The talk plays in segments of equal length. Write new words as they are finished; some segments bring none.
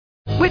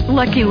With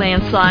Lucky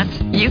Land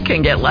Slots, you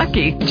can get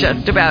lucky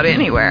just about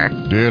anywhere.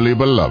 Dearly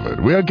beloved,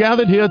 we are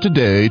gathered here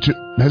today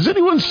to... Has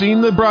anyone seen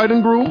the bride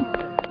and groom?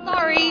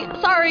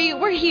 Sorry,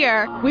 we're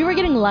here. We were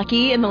getting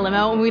lucky in the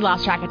limo and we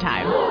lost track of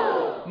time.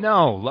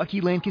 No,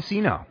 Lucky Land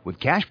Casino, with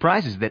cash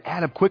prizes that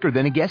add up quicker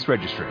than a guest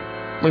registry.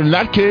 In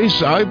that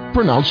case, I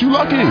pronounce you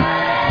lucky.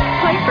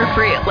 Play for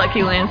free at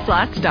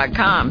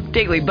LuckyLandSlots.com.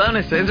 Daily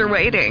bonuses are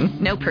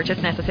waiting. No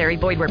purchase necessary.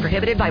 Void where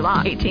prohibited by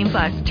law.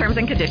 18+. Terms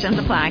and conditions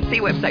apply. See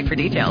website for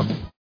details.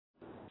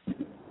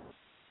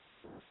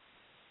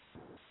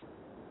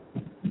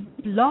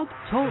 Blog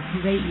Talk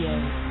Radio.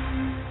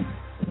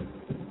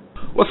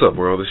 What's up,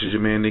 world? This is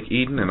your man Nick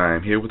Eden, and I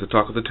am here with the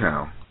talk of the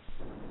town.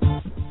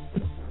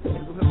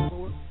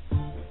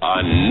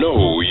 I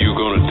know you're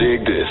gonna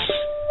dig this.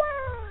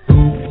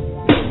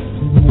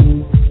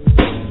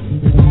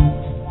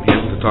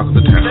 Here's the talk of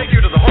the town. Take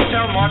you to the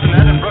Hotel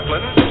Martinet in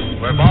Brooklyn,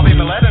 where Bobby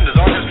Millett and his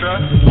orchestra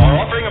are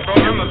offering a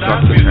program of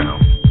dance music.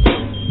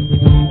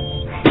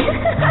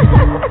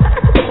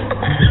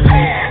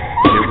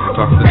 Here's the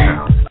talk of the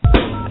town.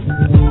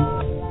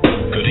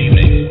 Good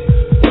evening.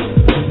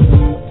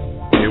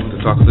 Here with the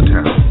talk of the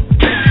town.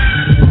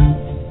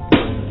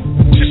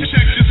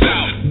 Check this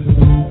out.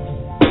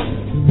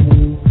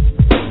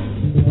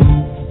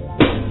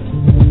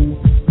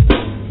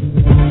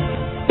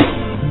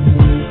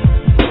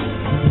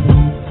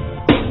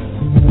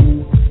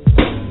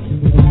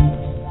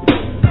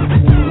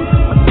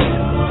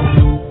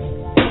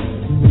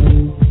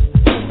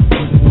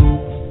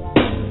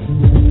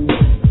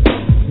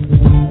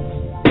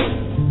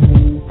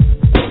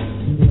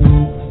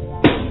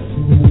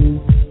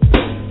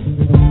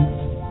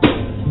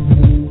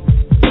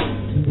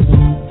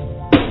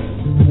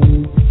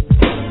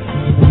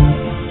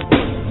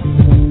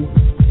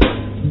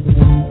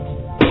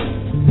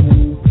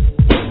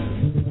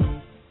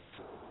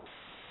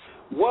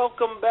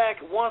 Welcome back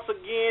once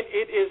again.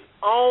 It is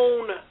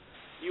on.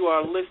 You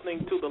are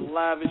listening to the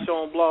live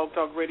show on Blog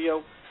Talk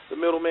Radio, the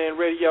Middleman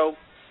Radio.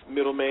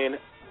 Middleman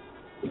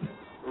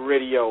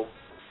Radio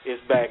is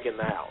back in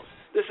the house.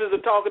 This is the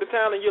talk of the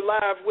town, and you're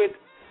live with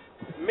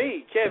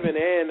me, Kevin,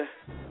 and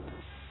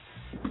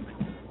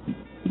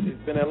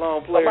it's been a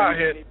long play. I'm out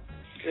here in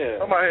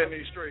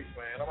these streets,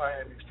 man. I'm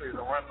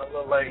running a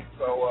little late,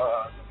 so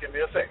give me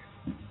a second.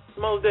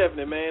 Most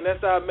definitely, man.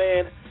 That's our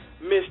man,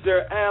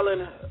 Mr.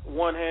 Allen,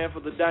 one half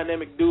of the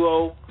dynamic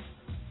duo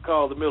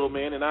called the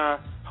Middleman, and our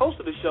host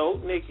of the show,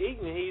 Nick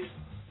Eaton. He's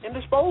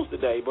indisposed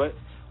today, but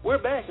we're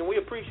back, and we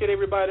appreciate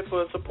everybody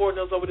for supporting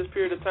us over this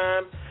period of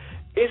time.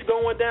 It's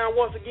going down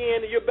once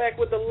again, and you're back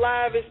with the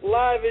livest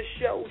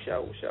show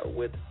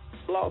with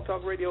Blog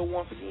Talk Radio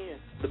once again,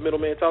 the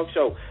Middleman Talk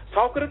Show.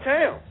 Talk of the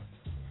town.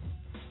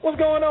 What's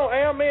going on,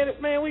 Al? Man, it's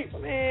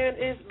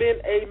been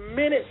a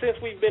minute since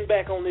we've been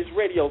back on this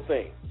radio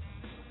thing.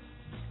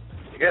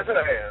 Yes, it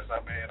has. I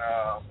mean,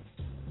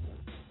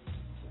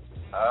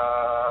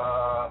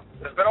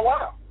 it's been a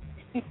while.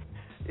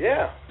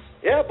 Yeah,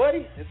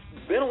 buddy. It's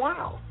been a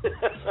while.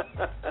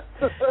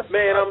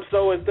 Man, I'm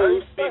so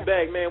enthused to be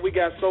back, man. We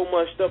got so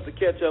much stuff to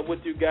catch up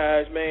with you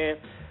guys, man.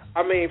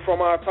 I mean,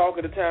 from our Talk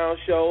of the Town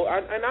show.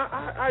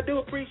 I do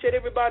appreciate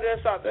everybody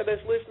that's out there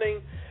that's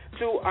listening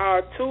to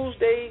our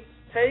Tuesday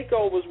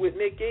takeovers with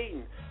Nick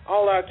Eaton.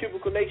 All our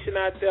Cubicle Nation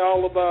out there,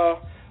 all of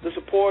the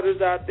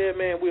supporters out there,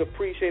 man, we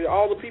appreciate it.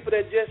 All the people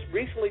that just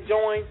recently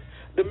joined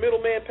the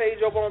Middleman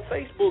page over on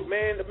Facebook,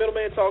 man, the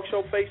Middleman Talk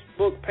Show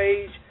Facebook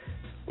page,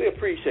 we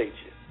appreciate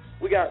you.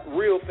 We got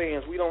real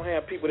fans. We don't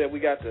have people that we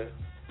got to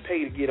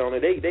pay to get on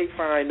it. They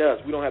find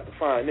us. We don't have to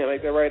find them.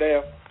 Ain't that right,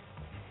 Al?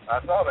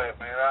 I saw that,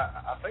 man.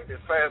 I think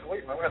this past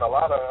week, man, we had a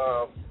lot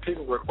of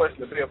people requesting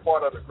to be a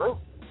part of the group.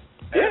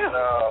 Yeah. And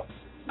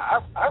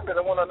I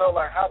really want to know,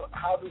 like,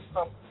 how do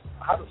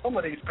some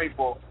of these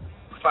people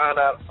find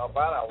out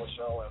about our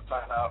show and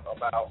find out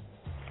about,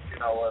 you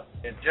know,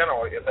 in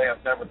general, if they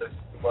have never listened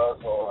to us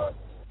or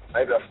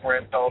maybe a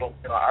friend told them.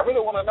 You know, I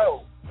really want to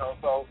know. You know,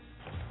 so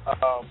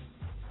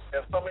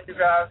if some of you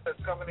guys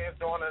that's coming in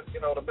joining, you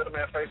know, the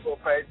Middleman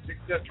Facebook page, you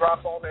can just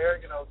drop on there.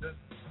 You know,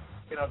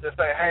 just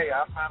say, hey,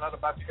 I found out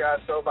about you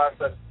guys' show by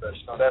such and such.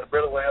 You know, that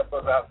really will help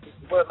us out.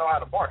 We'll know how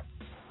to market.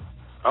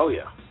 Oh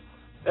yeah,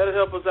 that'll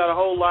help us out a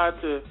whole lot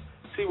to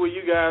see where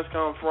you guys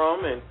come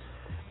from. And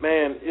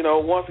man, you know,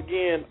 once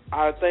again,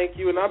 I thank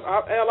you. And Al,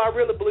 I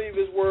really believe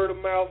it's word of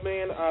mouth,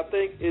 man. I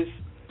think it's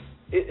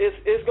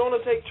going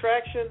to take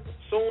traction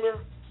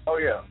sooner. Oh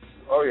yeah.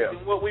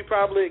 Than what we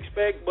probably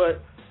expect,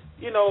 but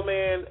you know,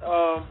 man,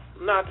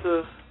 not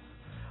to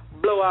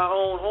blow our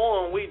own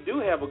horn, we do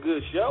have a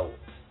good show.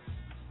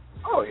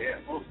 Oh yeah.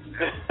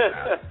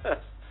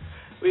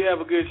 We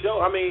have a good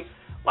show. I mean,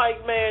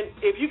 like, man,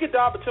 if you get the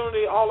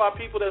opportunity, all our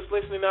people that's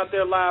listening out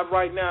there live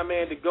right now,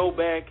 man, to go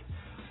back,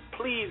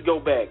 please go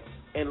back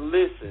and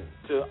listen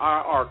to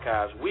our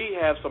archives. We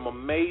have some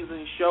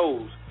amazing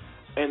shows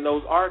in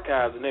those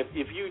archives, and if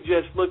you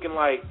just looking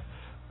like,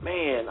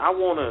 man, I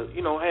want to,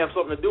 you know, have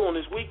something to do on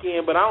this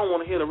weekend, but I don't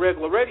want to hear the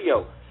regular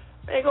radio,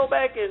 man, go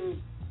back and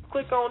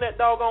click on that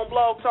doggone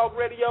Blog Talk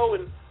Radio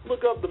and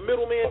Look up the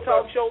Middlemen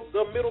Talk Show.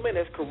 The Middlemen,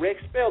 that's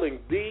correct spelling.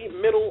 The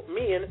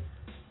Middlemen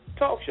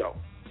Talk Show.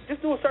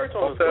 Just do a search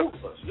on us.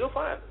 Google us. You'll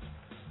find us.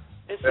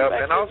 And sit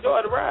back and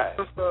enjoy the ride.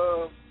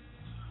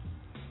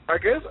 I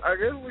guess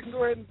we can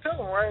go ahead and tell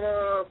them, right?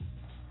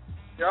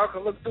 Y'all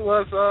can look to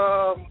us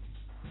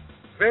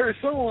very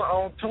soon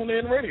on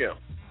TuneIn Radio.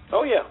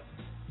 Oh, yeah.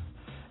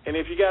 And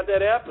if you got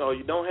that app, or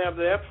you don't have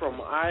the app, from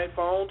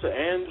iPhone to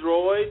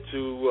Android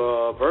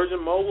to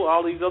Virgin Mobile,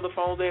 all these other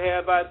phones they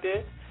have out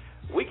there,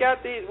 we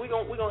got these. We're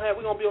gonna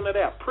be on that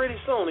app pretty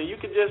soon, and you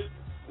can just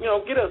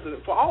get us.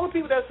 For all the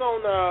people that's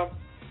on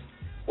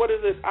what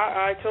is it,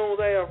 iTunes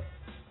there.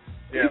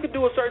 Yeah. You can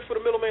do a search for the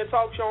Middleman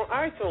Talk Show on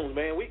iTunes,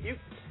 man.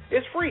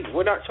 It's free.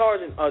 We're not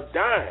charging a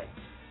dime.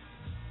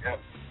 Yep.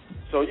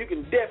 So you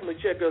can definitely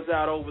check us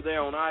out over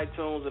there on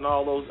iTunes and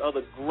all those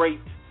other great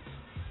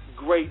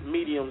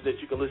mediums that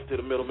you can listen to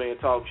the Middleman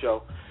Talk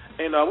Show.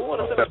 And we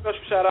want to send a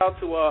special shout out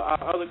to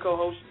our other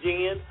co-host,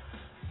 Jen.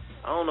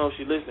 I don't know if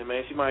she's listening,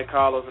 man. She might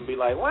call us and be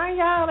like, "Why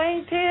y'all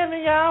ain't telling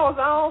me y'all was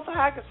on so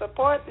I can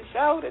support the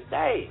show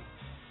today?"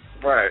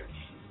 Right.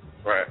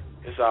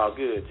 It's all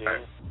good, Jen.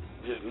 Right.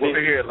 Just we'll be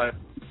here, like.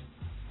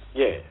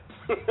 Yeah.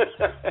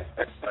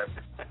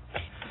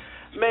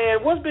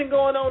 Man, what's been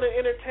going on in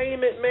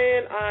entertainment,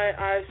 man?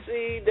 I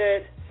see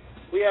that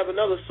we have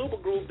another super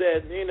group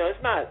that,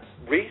 it's not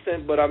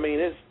recent, but I mean,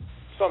 it's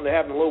something that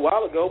happened a little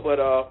while ago. But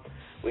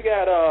we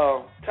got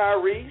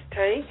Tyrese,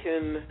 Tank,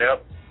 and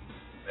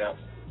Yep.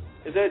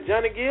 Is that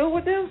Johnny Gill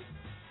with them?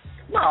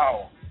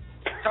 No.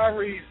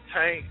 Tyrese,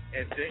 Tank,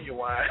 and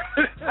Genuine.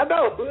 I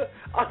know.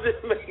 I'm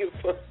just making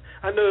fun.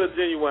 I know the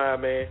Genuine,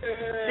 man.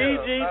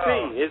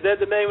 GGP. Is that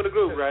the name of the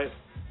group, right?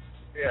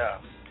 Yeah.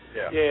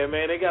 Yeah,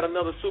 man. They got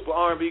another super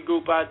R&B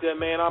group out there,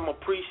 man. I'm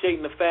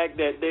appreciating the fact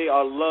that they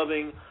are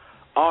loving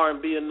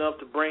R&B enough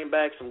to bring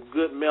back some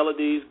good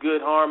melodies,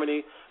 good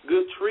harmony,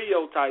 good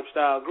trio-type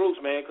style groups,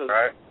 man. Because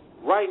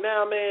right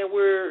now, man,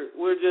 we're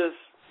just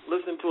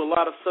listening to a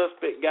lot of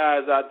suspect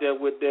guys out there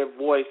with their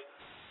voice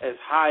as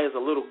high as a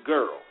little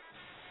girl.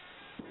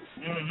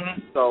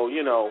 Mm-hmm. So,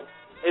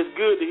 it's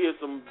good to hear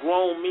some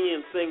grown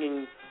men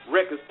singing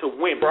records to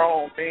women.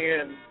 Grown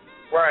men,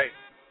 right.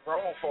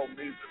 Grown folk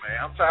music,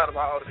 man. I'm tired of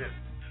all this.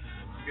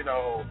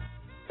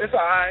 It's all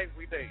right,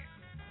 we dance.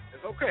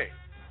 It's okay.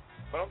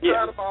 But I'm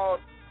tired of all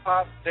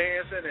pop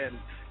dancing and,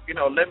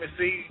 let me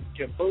see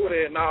your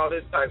booty and all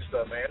this type of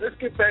stuff, man. Let's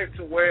get back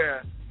to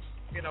where,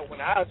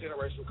 when our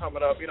generation was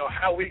coming up,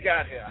 how we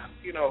got here.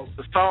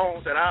 The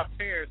songs that our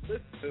parents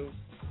listened to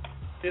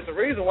is the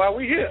reason why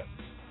we here.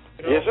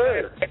 Yes,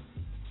 sir.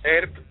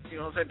 Daddy,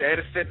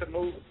 Daddy set the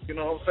mood, with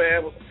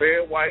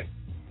Barry White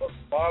or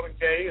Marvin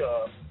Gaye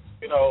or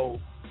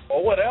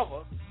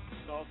whatever,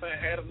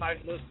 had a nice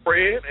little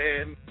spread,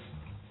 and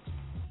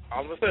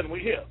all of a sudden we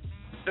here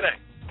today.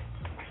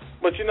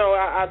 But,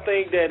 I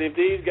think that if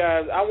these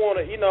guys, I want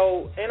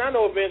to, and I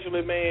know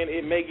eventually, man,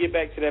 it may get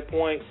back to that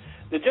point.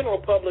 The general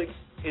public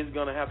is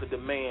going to have to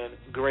demand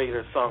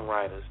greater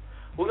songwriters.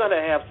 We're going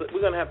to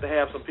have to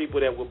have some people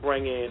that will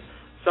bring in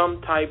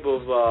some type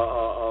of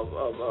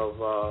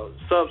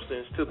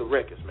substance to the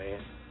records,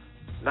 man.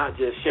 Not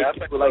just shake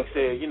people like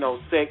say,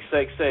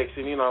 sex,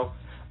 and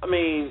I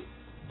mean,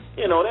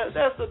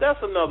 that's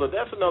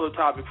another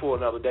topic for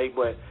another day.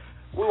 But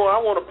I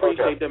want to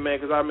appreciate that, man,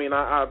 because I mean,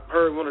 I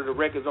heard one of the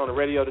records on the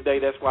radio today.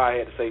 That's why I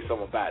had to say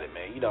something about it,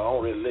 man. I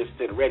don't really listen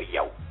to the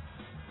radio.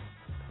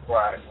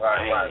 Right.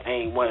 I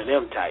ain't one of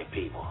them type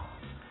people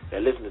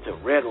that listen to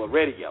regular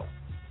radio.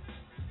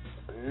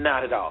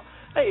 Not at all.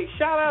 Hey,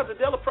 shout out to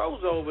Della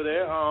Proza over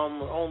there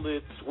on the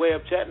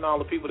web chat and all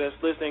the people that's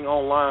listening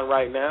online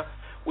right now.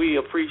 We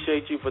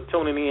appreciate you for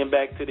tuning in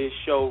back to this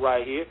show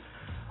right here.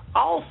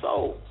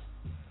 Also,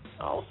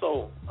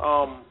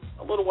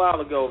 a little while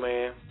ago,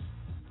 man,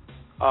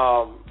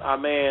 our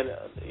man,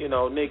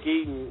 Nick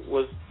Eden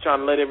was trying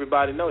to let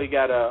everybody know he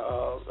got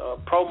a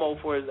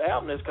promo for his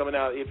album that's coming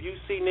out. If you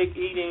see Nick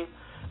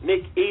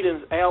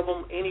Eden's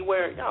album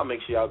anywhere, y'all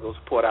make sure y'all go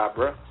support our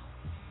bruh.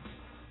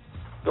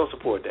 Go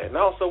support that. And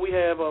also we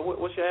have,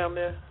 what's your album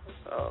there?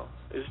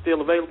 Is it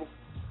still available?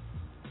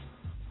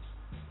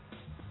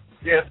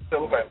 Yes, it's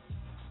still available.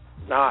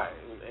 All right.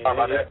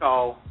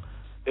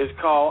 It's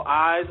called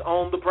Eyes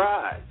on the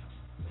Prize.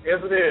 Yes,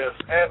 it is.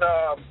 And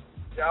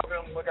y'all be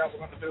on the lookout.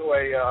 We're going to do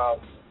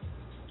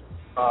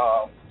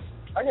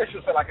I guess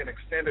you'd say like an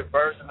extended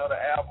version of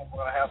the album. We're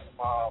going to have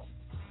some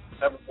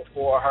never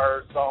before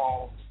heard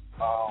songs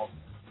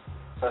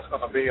that's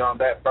going to be on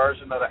that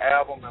version of the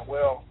album. And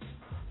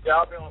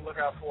y'all be on the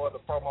lookout for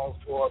the promos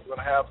for it. We're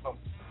going to have some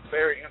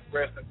very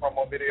interesting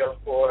promo videos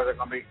for it. They're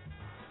going to be,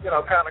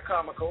 kind of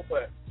comical,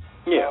 but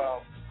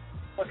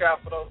look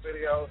out for those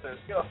videos and,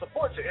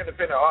 support your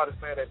independent artists,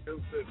 man, that do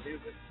good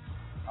music.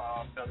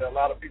 There are a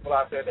lot of people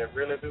out there that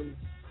really do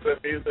good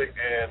music,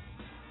 and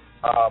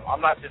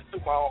I'm not just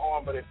tooting my own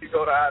horn, but if you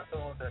go to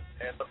iTunes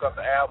and look up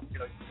the album, you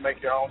can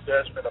make your own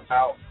judgment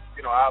about,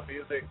 our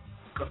music.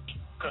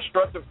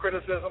 Constructive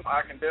criticism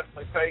I can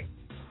definitely take,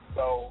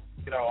 so,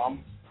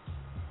 I'm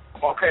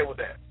okay with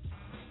that.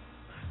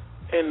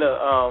 And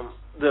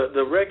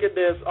the record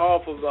that's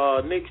off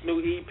of Nick's new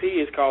EP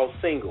is called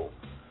Single.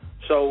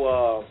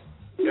 So,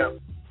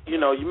 you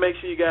know, you make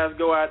sure you guys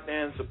go out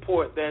there and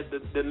support that.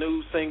 The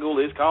new single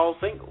is called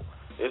Single.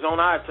 It's on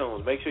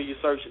iTunes. Make sure you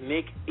search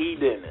Nick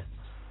Eden.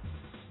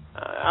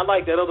 I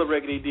like that other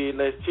record he did,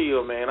 Let's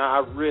Chill, man.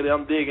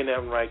 I'm digging that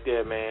one right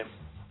there, man.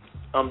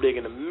 I'm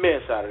digging the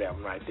mess out of that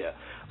one right there.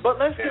 But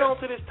let's get on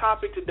to this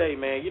topic today,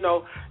 man. You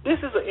know, this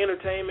is an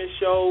entertainment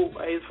show.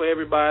 It's for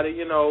everybody.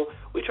 You know,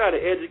 we try to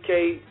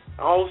educate.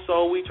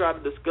 Also, we try to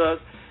discuss.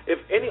 If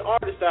any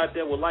artist out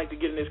there would like to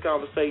get in this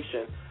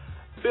conversation,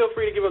 feel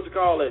free to give us a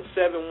call at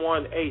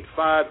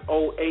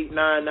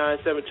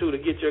 718-508-9972 to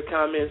get your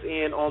comments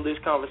in on this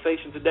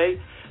conversation today.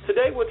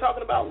 Today we're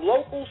talking about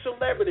local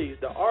celebrities,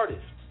 the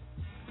artists.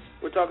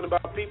 We're talking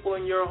about people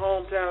in your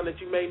hometown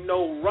that you may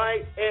know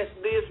right at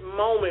this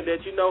moment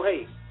that you know,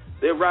 hey,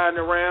 they're riding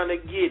around, they're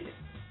getting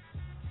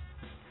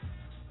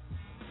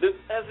it.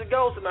 As it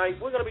goes tonight,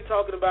 we're going to be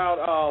talking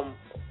about,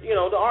 you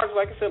know, the artists,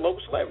 like I said,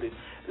 local celebrities.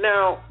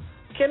 Now,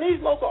 can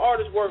these local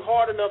artists work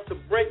hard enough to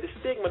break the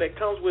stigma that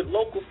comes with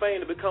local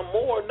fame to become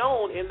more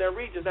known in their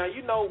regions? Now,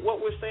 you know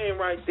what we're saying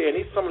right there, and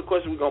these are some of the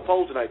questions we're going to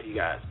pose tonight to you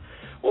guys.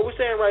 What we're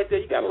saying right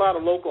there, you got a lot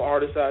of local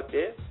artists out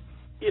there.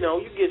 You know,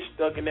 you get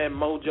stuck in that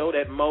mojo,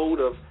 that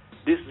mode of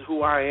this is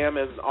who I am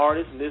as an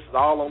artist and this is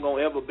all I'm going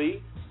to ever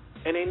be,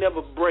 and they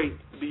never break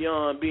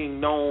beyond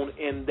being known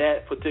in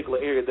that particular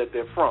area that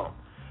they're from.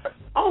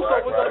 Also,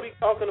 we're going to be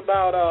talking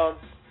about,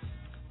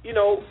 you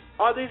know,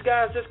 are these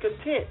guys just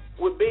content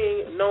with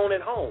being known at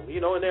home, you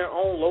know, in their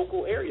own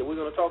local area? We're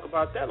going to talk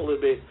about that a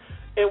little bit.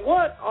 And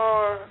what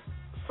are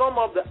some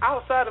of the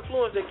outside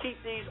influences that keep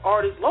these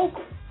artists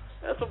local?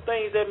 That's some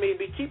things that may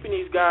be keeping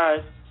these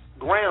guys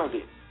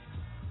grounded.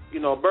 You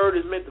know, a bird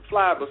is meant to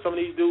fly, but some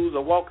of these dudes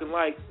are walking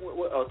like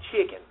a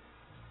chicken.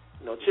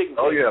 You know, chickens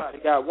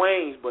they got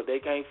wings, but they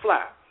can't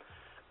fly.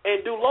 And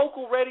do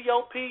local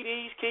radio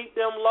PDs keep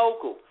them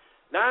local?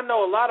 Now, I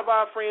know a lot of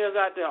our friends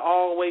out there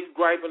always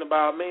griping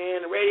about,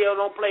 man, the radio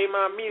don't play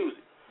my music.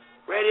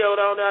 Radio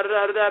don't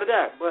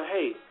da-da-da-da-da-da. But,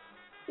 hey,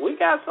 we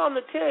got something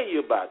to tell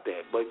you about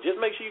that. But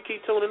just make sure you keep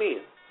tuning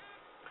in.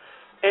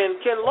 And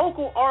can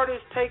local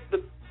artists take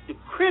the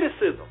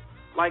criticism?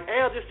 Like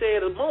Al just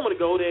said a moment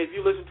ago that if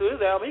you listen to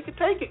his album, he could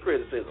take a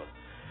criticism.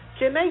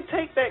 Can they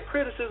take that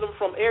criticism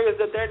from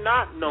areas that they're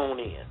not known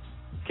in?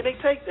 Can they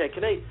take that?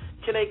 Can they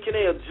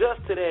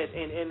adjust to that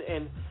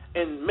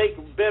and make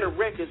better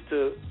records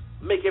to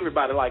make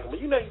everybody like them? Well,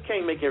 you know you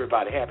can't make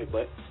everybody happy,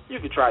 but you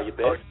can try your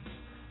best.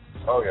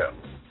 Oh, yeah.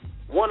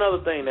 One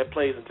other thing that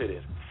plays into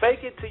this,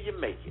 fake it till you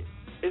make it.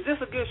 Is this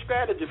a good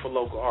strategy for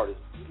local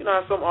artists? You know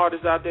how some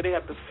artists out there, they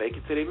have to fake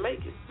it till they make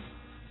it.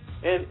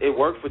 And it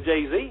worked for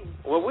Jay-Z.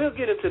 Well, we'll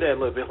get into that a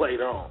little bit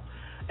later on.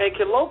 And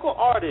can local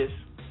artists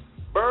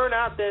burn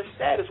out their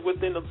status with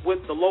the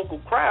local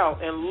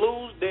crowd and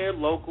lose their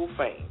local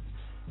fame?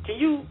 Can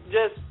you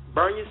just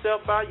burn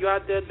yourself out? You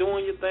out there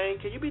doing your thing?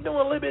 Can you be doing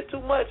a little bit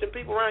too much and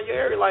people around your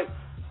area like,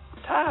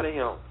 I'm tired of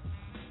him.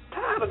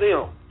 Tired of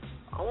them.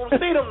 I don't want to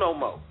see them no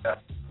more.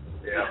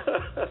 Yeah.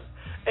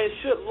 And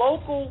should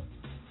local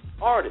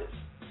artists,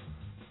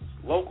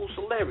 local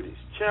celebrities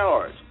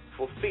charge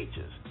for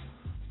features?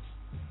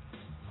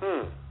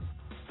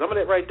 Some of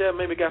that right there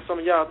maybe got some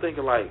of y'all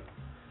thinking like,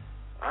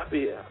 I'm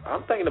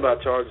thinking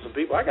about charging some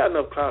people. I got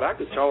enough clout. I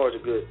could charge a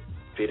good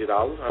 $50,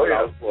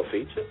 $100 for a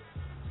feature.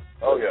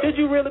 Oh, yeah. Should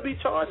you really be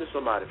charging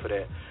somebody for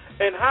that?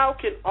 And how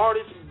can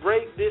artists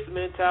break this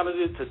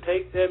mentality to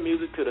take their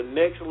music to the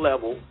next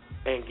level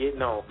and get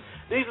known?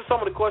 These are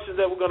some of the questions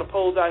that we're going to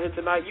pose out here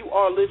tonight. You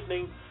are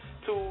listening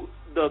to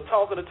the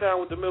Talk of the Town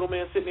with the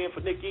Middleman sitting in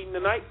for Nick Eden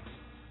tonight.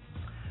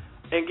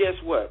 And guess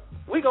what?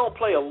 We're going to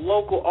play a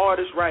local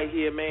artist right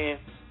here, man.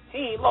 He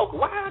ain't local.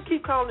 Why I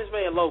keep calling this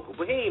man local?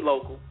 But he ain't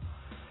local.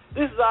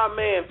 This is our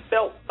man,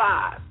 Felt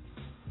 5,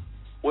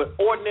 with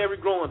Ordinary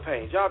Growing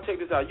Pains. Y'all check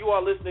this out. You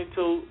are listening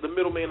to The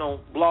Middleman on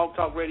Blog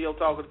Talk Radio,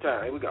 Talk of the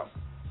Town. Here we go.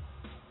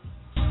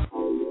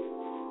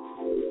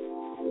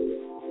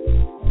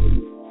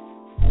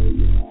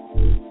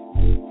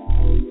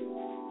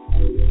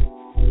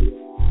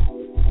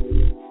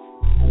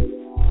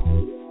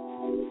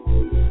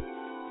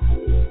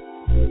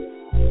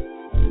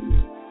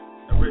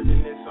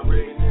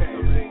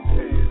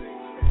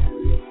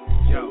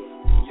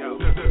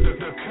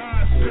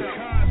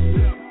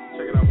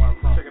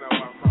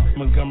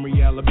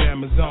 Montgomery,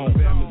 Alabama's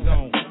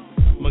own.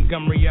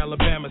 Montgomery,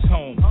 Alabama's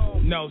home.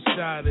 North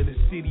side of the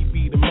city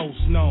be the most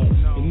known.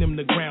 And them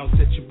the grounds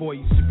that your boy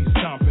used to be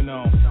stomping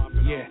on.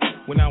 Yeah,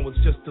 when I was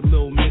just a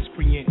little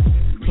miscreant,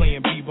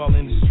 playing b-ball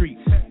in the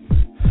streets.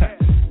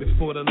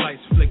 Before the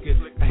lights flickered,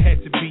 I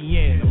had to be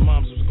in. The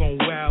moms was going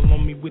wild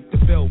on me with the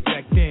belt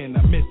back then.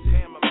 I missed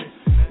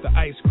it. The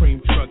ice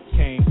cream truck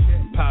came.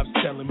 Pops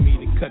telling me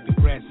to cut the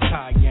grass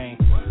high game.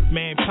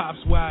 Man, Pops,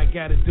 why I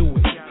gotta do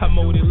it? I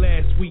mowed it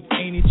last week,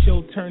 ain't it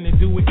your turn to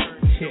do it?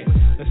 Yeah,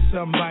 now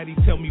somebody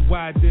tell me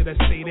why did I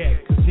say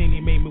that? Cause then he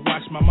made me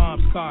wash my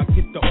mom's car,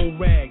 get the old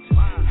rags.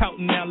 Out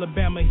in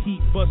Alabama, heat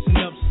busting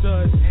up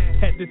studs.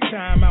 At the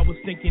time, I was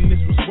thinking this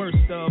was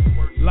worst of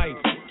life.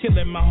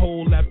 killing my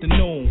whole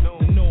afternoon.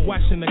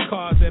 Watching the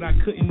cars that I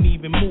couldn't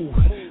even move.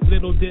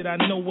 Little did I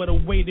know what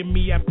awaited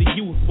me after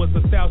youth was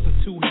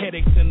 1,002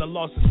 headaches and the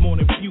losses more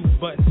than few.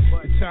 But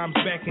the times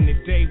back in the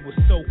day was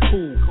so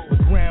cool. With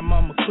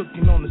grandmama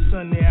cooking on the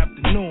Sunday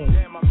afternoon.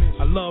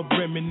 I love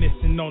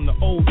reminiscing on the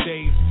old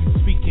days,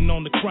 speaking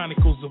on the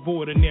chronicles of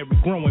ordinary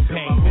growing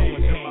pain.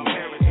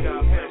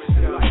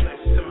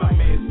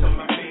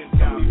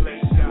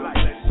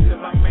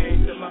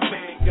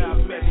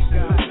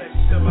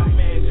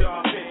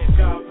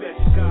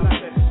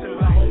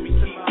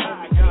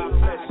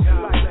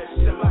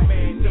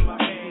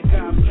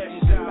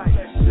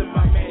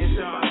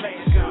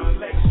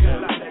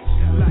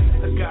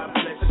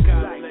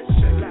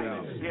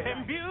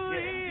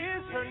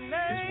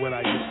 What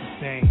I used to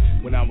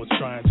sing when I was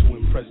trying to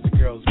impress the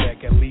girls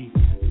back at Lee.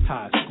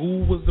 High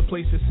school was the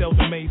place that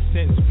seldom made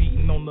sense.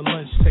 Beating on the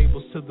lunch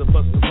tables till the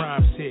Busta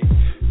Rhymes hit.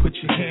 Put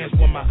your hands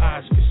where my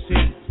eyes could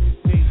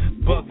see.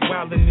 Buck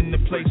wildin' in the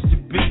place to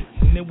be.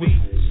 And it was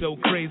so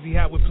crazy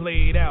how it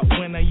played out.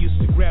 When I used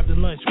to grab the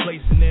lunch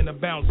place and then I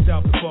bounced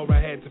out before I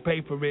had to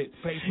pay for it.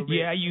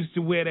 Yeah, I used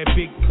to wear that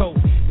big coat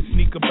and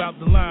sneak about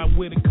the line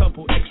with a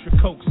couple extra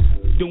cokes.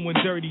 Doing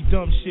dirty,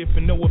 dumb shit for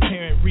no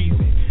apparent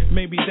reason.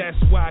 Maybe that's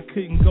why I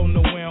couldn't go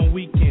nowhere on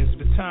weekends.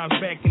 But times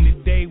back in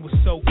the day was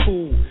so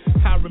cool.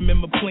 I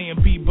remember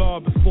playing b-ball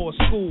before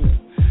school.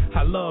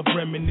 I love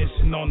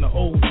reminiscing on the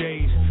old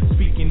days,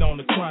 speaking on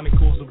the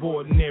chronicles of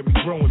ordinary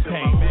growing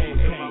pain.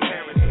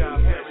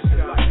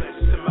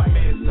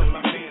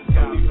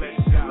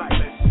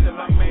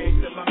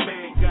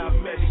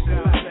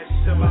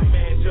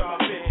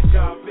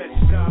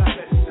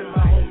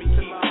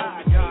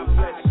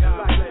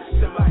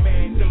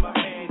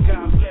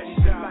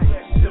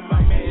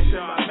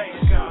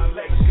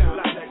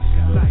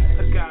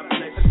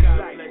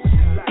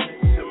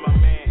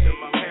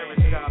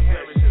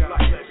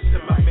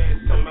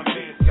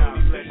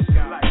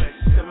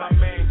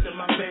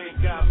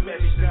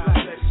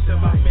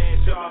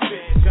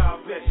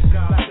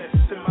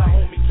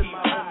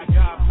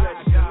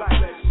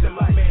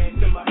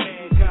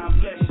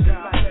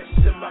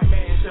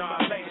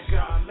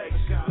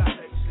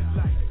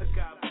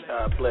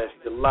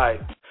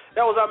 Life.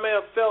 That was our man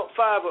Felt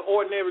 5 with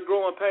Ordinary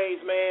Growing Pains,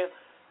 man.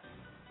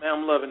 Man,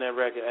 I'm loving that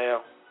record,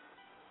 Al.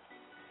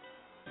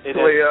 It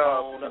has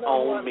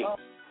on me.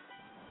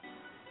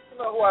 You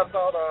know who I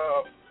thought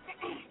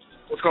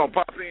was going to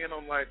pop in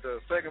on like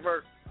the second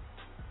verse?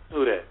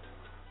 Who that?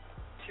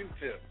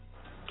 Q-Tip.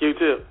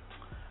 Q-Tip.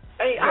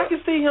 Hey, Yeah. I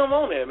can see him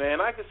on there,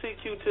 man. I can see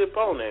Q-Tip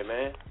on there,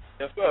 man.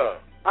 Yes, sir.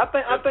 I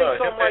think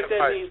something like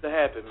that needs to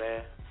happen,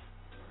 man.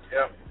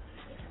 Yeah.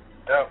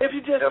 If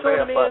you just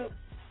tuning in,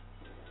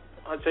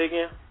 I'll take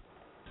in.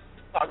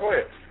 Go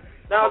ahead.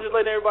 Now, I'll just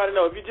letting everybody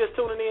know. If you're just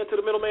tuning in to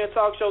the Middleman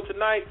Talk Show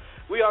tonight,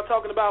 we are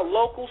talking about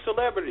local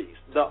celebrities,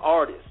 the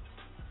artists.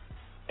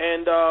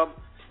 And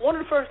one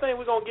of the first things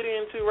we're going to get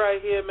into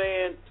right here,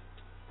 man,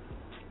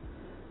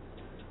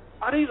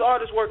 are these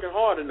artists working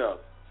hard enough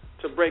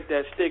to break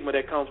that stigma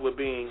that comes with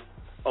being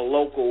a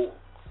local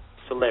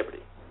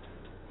celebrity,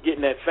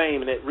 getting that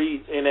fame in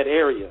that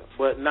area,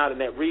 but not in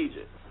that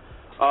region?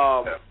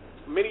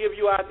 Many of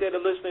you out there that are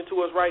listening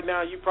to us right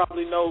now, you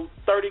probably know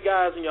 30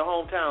 guys in your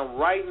hometown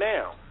right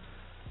now.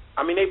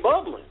 I mean, they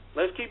bubbling.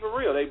 Let's keep it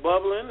real. They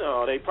bubbling.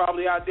 They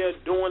probably out there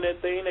doing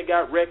their thing. They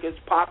got records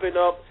popping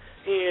up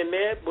here and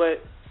there.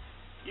 But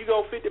you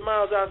go 50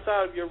 miles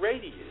outside of your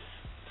radius,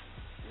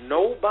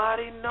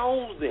 nobody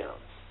knows them.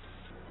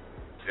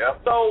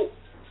 Yep. So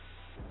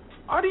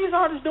are these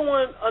artists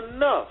doing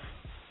enough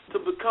to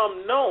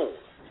become known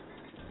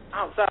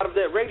outside of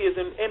that radius?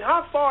 And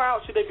how far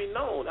out should they be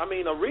known? I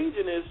mean, a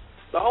region is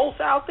the whole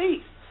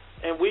Southeast.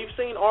 And we've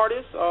seen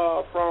artists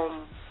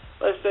from,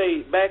 let's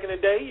say, back in the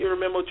day. You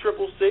remember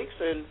 666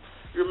 and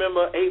you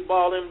remember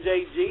 8-Ball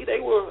MJG. They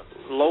were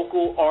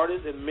local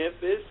artists in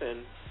Memphis,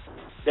 and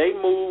they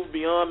moved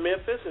beyond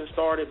Memphis and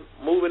started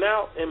moving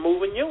out and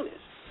moving units.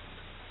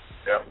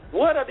 Yeah.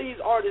 What are these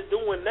artists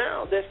doing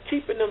now that's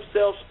keeping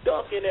themselves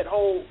stuck in that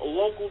whole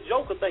local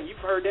joker thing?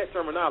 You've heard that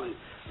terminology.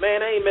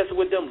 Man, I ain't messing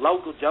with them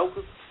local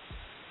jokers.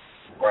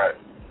 Right.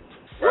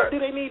 What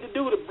do they need to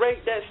do to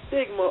break that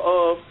stigma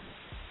of,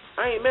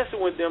 I ain't messing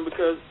with them,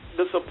 because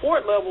the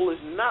support level is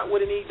not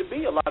what it needs to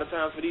be a lot of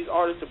times for these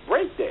artists to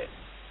break that.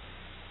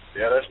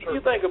 Yeah, that's true.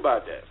 What do you think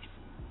about that?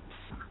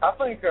 I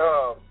think,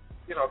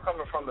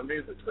 coming from the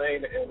music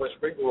scene in which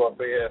we grew up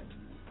in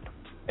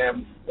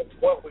and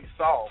what we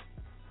saw,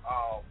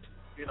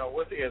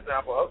 with the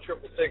example of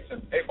 666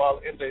 and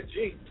 8-Ball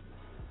MJG,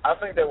 I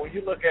think that when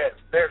you look at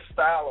their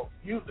style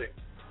of music,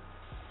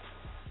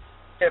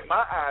 in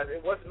my eyes,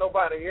 it wasn't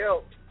nobody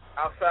else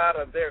outside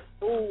of their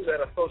school that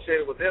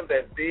associated with them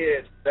that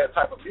did that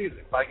type of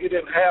music. Like, you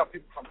didn't have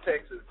people from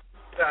Texas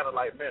sounding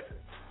like Memphis.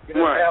 You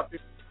didn't have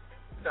people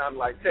sounding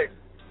like Texas.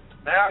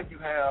 Now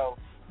you have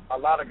a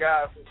lot of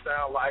guys who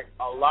sound like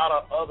a lot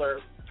of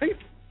other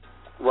people.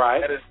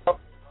 Right. And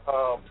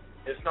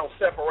it's no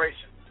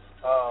separation.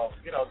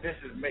 This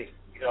is me.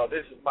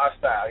 This is my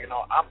style.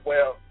 I'm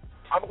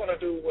going to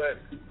do what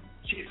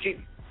Chief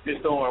Keef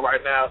doing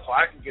right now, so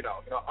I can get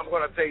on. You know, I'm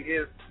gonna take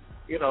his,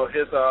 you know,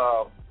 his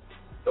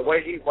the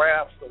way he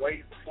raps, the way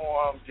he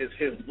performs, just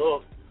his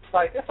look.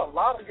 Like, it's a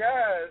lot of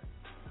guys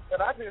that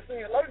I've been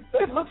seeing lately.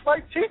 They look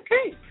like Chief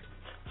Keef.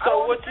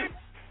 So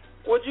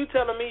what you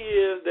telling me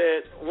is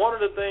that one of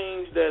the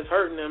things that's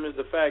hurting them is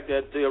the fact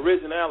that the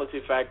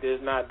originality factor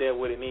is not there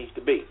where it needs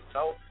to be.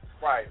 No,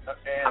 right.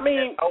 And, I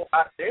mean, and no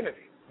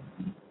identity.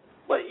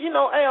 But, you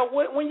know, Al,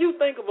 when you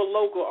think of a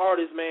local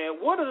artist,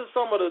 man, what are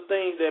some of the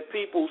things that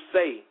people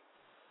say?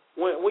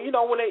 When you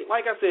know, when they,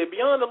 like I said,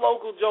 beyond the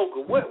local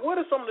joker, what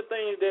are some of the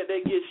things that they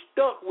get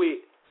stuck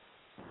with?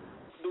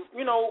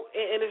 You know,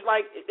 and it's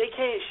like they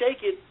can't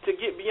shake it to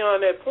get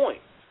beyond that point.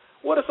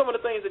 What are some of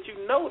the things that you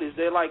notice?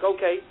 They're like,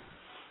 okay,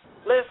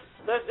 there's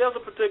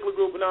a particular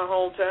group in our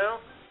hometown.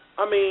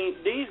 I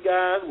mean, these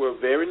guys were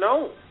very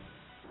known.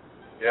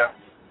 Yeah.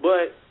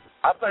 But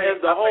I think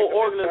as the whole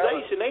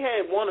organization, they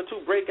had one or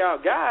two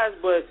breakout guys,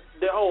 but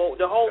the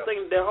whole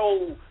thing, their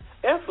whole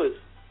efforts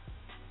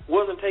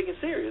wasn't taken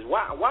serious.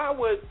 Why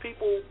would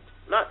people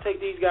not take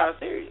these guys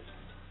serious?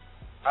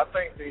 I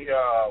think the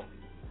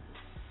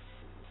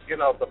you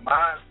know, the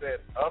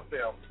mindset of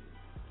them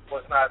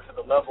was not to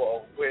the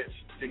level of which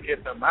to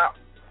get them out.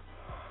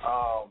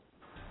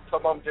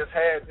 Some of them just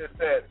had just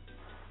that,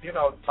 you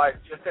know,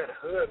 like just that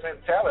hood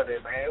mentality,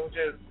 man. It was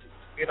just,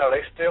 you know,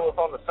 they still was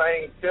on the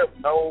same tip,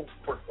 no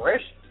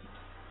progression.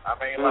 I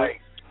mean,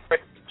 like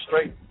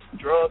straight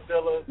drug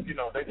dealers, you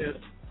know, they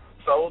just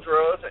sold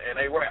drugs and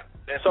they rap.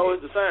 So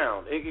it's the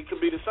sound. It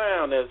could be the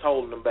sound that's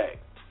holding them back.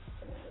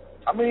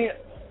 I mean,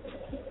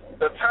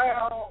 the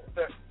town,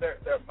 their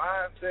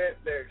mindset,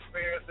 their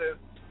experiences,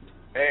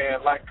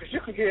 and like, cause you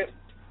could get,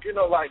 you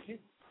know, like it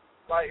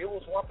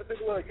was one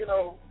particular, you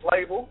know,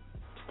 label.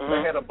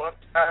 They had a bunch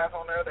of guys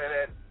on there that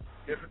had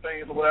different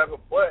things or whatever.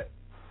 But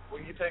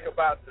when you think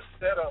about the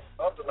setup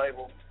of the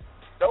label,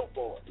 Dope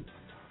Boy.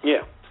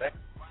 Yeah.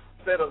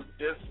 Instead of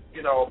just,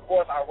 you know, of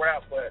course I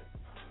rap, but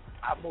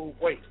I move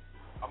weight.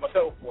 I'm a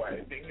dope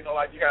boy. And then, you know,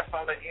 like you got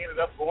some that ended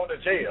up going to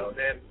jail.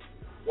 Then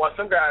once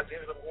some guys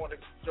ended up going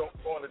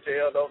to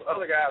jail, those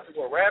other guys who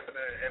were rapping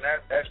and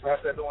actually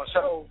out there doing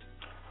shows,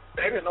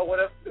 they didn't know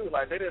what else to do.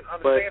 Like, they didn't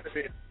understand the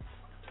business.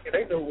 And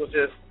they knew it was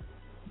just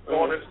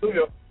going to the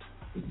studio.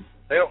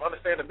 They don't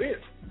understand the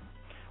business.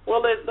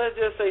 Well, let's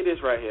just say this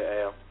right here,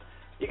 Al.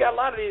 You got a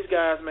lot of these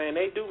guys, man,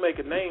 they do make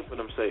a name for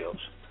themselves.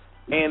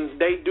 And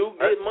they do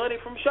get money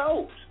from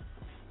shows.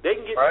 They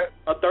can get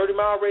a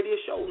 30-mile radius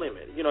show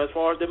limit, you know, as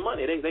far as their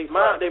money.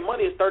 Their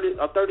money is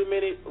a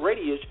 30-minute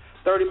radius,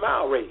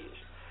 30-mile radius.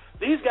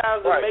 These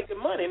guys are making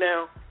money.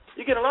 Now,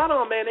 you get a lot of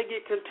them, man, they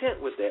get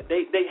content with that.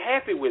 They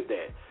happy with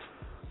that.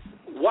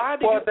 Why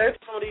do you think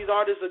some of these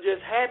artists are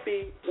just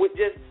happy with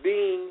just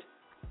being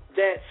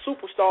that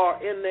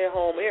superstar in their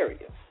home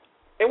area?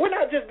 And we're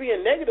not just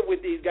being negative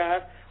with these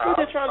guys.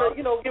 We're just trying to,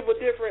 you know, give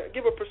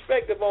a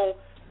perspective on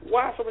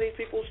why some of these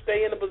people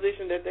stay in the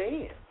position that they're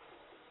in.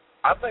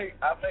 I think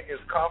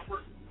it's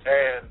comfort,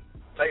 and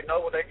they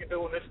know what they can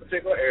do in this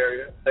particular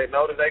area. They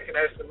know that they can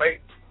actually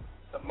make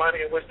the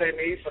money in which they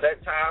need for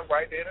that time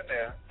right then and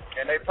there,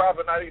 and they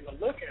probably not even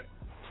looking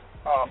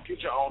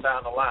future on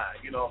down the line.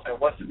 You know, and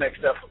what's the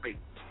next step for me?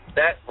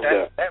 That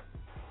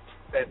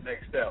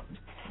next step,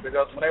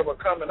 because when they were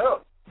coming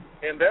up,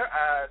 in their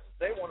eyes,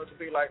 they wanted to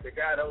be like the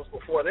guy that was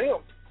before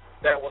them,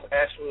 that was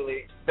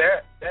actually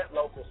that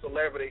local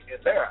celebrity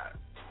in their eyes.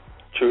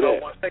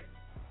 True that.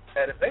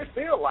 And if they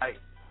feel like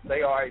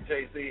they are a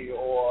Jay-Z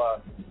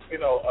or, you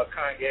know, a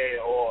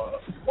Kanye or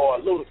a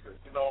Ludacris,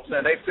 you know what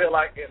I'm saying? They feel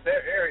like in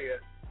their area,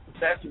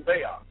 that's who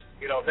they are.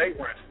 You know, they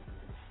run it.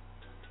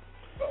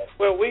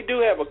 Well, we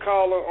do have a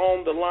caller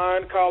on the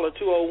line. Caller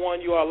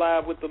 201, you are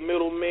live with the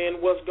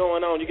Middlemen. What's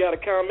going on? You got a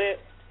comment?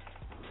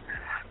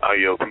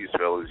 Yo, peace,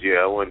 fellas.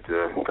 Yeah, I wanted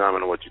to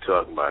comment on what you're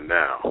talking about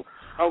now.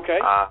 Okay.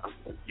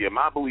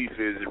 My belief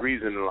is the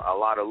reason a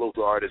lot of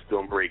local artists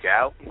don't break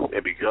out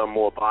and become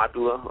more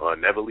popular or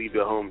never leave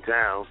their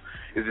hometown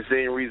is the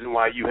same reason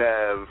why you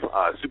have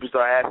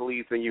superstar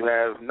athletes and you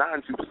have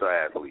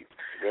non-superstar athletes.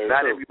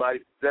 Not everybody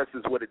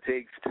possesses what it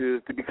takes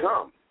to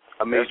become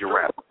a major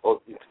rapper or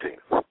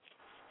entertainer.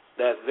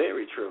 That's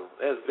very true.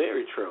 That's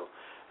very true.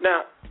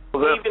 Now,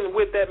 even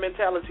with that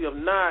mentality of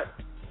not,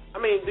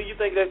 I mean, do you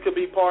think that could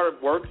be part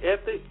of work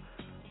ethic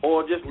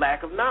or just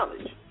lack of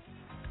knowledge?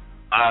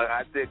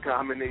 I think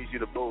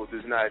combination of both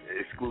is not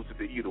exclusive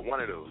to either one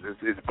of those.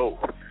 It's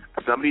both.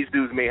 Some of these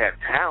dudes may have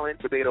talent,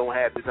 but they don't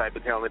have the type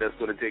of talent that's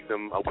going to take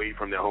them away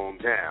from their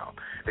hometown.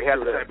 They have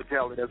the type of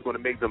talent that's going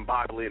to make them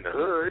popular in the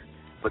hood,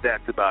 but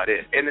that's about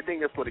it. And the thing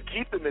that's going to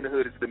keep them in the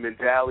hood is the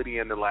mentality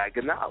and the lack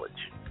of knowledge.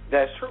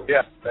 That's true.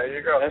 Yeah, there you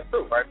go. That's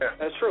true. Right there.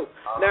 That's true.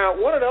 Now,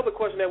 one of the other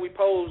questions that we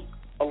posed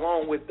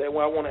along with that,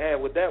 what I want to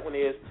add with that one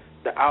is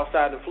the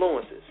outside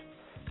influences.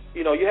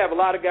 You know, you have a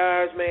lot of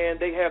guys, man,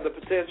 they have the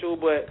potential,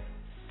 but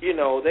you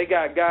know, they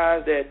got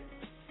guys that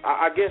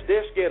I guess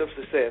they're scared of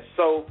success.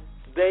 So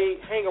they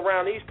hang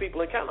around these people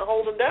and kind of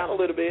hold them down a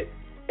little bit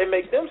and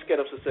make them scared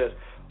of success.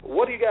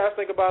 What do you guys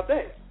think about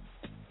that?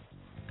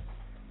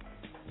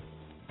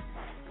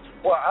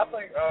 Well, I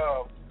think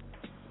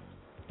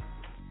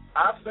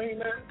I've seen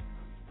that.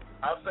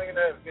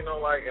 You know,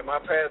 like in my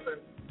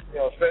passing, you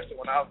know, especially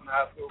when I was in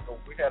high school,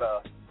 we had a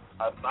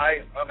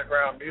nice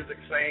underground music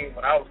scene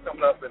when I was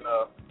coming up in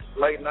the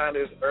late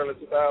 90s, early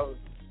 2000s,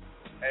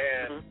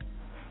 and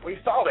we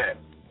saw that.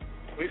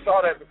 We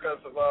saw that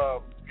because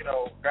of, you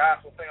know,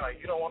 guys were saying,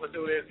 like, you don't want to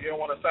do this, you don't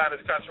want to sign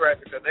this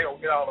contract because they're going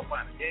to get all the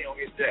money. You ain't going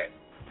to get jack.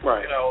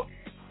 Right. You know,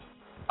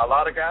 a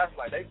lot of guys,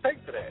 like, they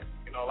take to that.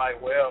 You know,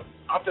 like, well,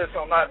 I'm just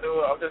going to not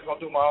do it. I'm just going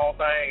to do my own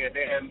thing. And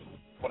then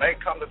when they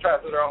come to try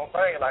to do their own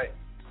thing, like,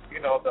 you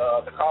know,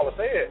 the caller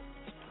said,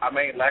 I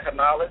mean, lack of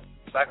knowledge,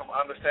 lack of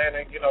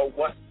understanding, you know,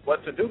 what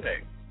to do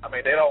next. I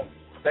mean, they don't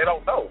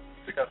know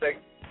because they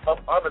up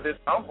under this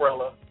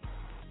umbrella,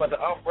 but the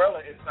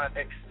umbrella is not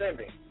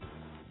extending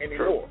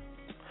anymore.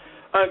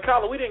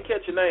 Colin, we didn't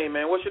catch your name,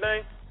 man. What's your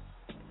name?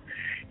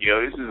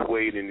 Yo, this is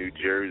Wade in New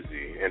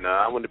Jersey, and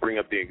I want to bring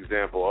up the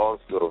example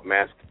also of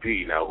Master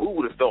P. Now, who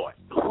would have thought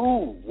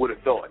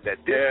that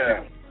this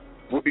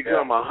dude would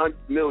become a $100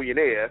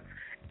 millionaire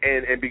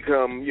and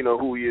become, you know,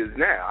 who he is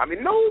now? I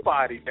mean,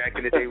 nobody back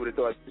in the day would have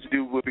thought this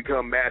dude would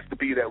become Master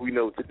P that we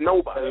know today.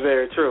 Nobody. That's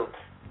very true.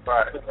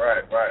 Right.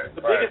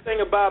 The biggest thing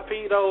about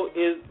P, though,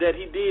 is that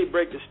he did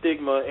break the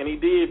stigma, and he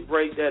did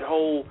break the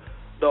whole,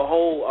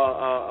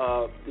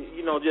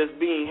 you know, just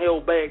being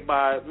held back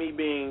by me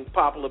being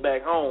popular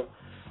back home.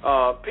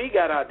 P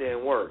got out there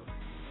and worked.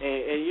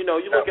 And you know,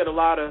 you look at a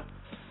lot of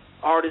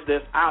artists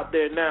that's out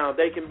there now,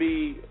 they can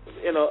be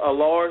in a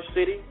large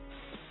city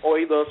or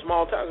either a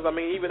small town. Because, I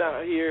mean, even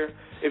out here,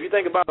 if you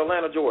think about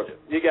Atlanta, Georgia,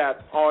 you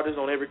got artists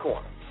on every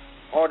corner.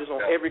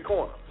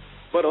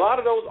 But a lot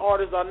of those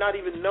artists are not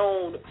even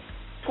known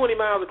 20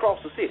 miles across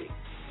the city.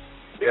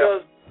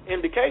 Because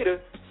in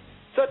Decatur,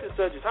 such and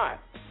such is hot.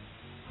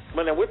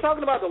 But now we're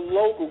talking about the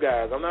local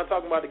guys. I'm not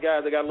talking about the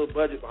guys that got a little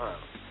budget behind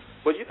them.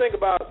 But you think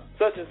about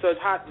such and such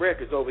hot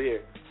records over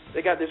here.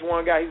 They got this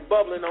one guy, he's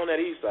bubbling on that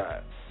east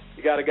side.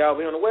 You got a guy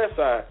over here on the west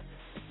side.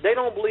 They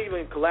don't believe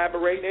in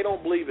collaborating. They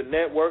don't believe in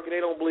networking.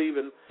 They don't believe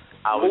in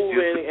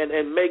moving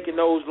and making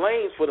those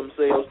lanes for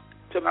themselves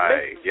to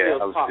make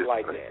themselves pop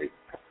like that.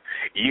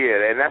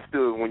 Yeah, and that's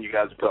when you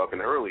guys were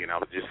talking earlier, and I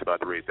was just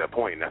about to raise that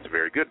point, and that's a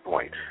very good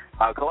point.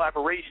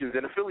 Collaborations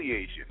and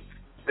affiliations.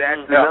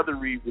 That's another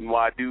reason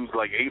why dudes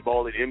like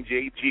 8Ball and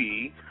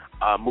MJG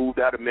moved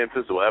out of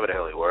Memphis or wherever the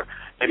hell they were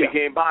and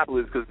became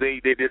popular because they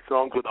did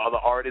songs with other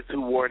artists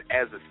who weren't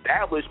as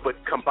established, but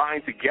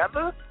combined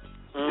together,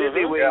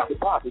 they were able to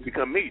pop and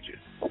become major.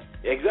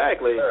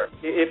 Exactly.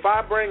 If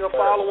I bring a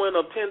following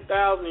of 10,000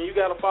 and you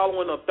got a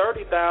following of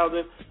 30,000,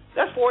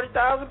 that's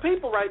 40,000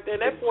 people right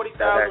there. And that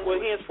 40,000 will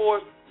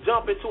henceforth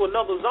jump into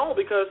another zone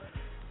because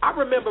I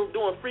remember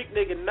doing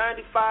Freaknik in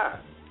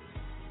 95.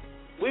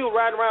 We were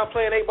riding around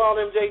playing 8Ball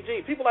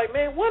MJG. People like,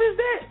 man, what is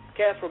that?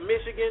 Cats from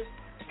Michigan,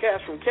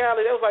 cats from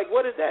Cali. They was like,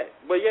 what is that?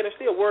 But yet it's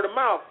still word of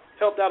mouth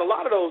helped out a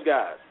lot of those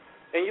guys.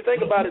 And you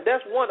think about it,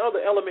 that's one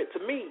other element to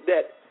me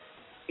that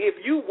if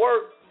you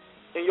work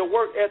and your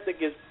work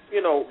ethic is, you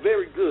know,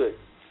 very good,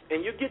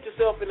 and you get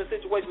yourself in a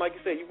situation, like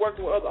you said, you're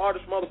working with other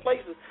artists from other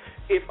places.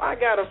 If I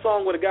got a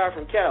song with a guy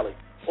from Cali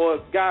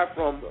or a guy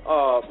from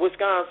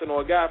Wisconsin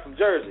or a guy from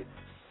Jersey,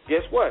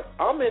 guess what?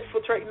 I'm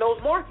infiltrating those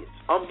markets.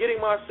 I'm getting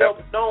myself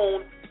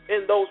known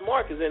in those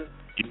markets, and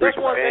that's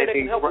one thing that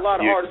can help a lot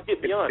of artists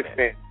get beyond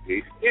that.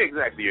 Yeah,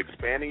 exactly. You're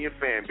expanding your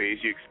fan base,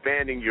 you're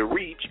expanding your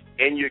reach,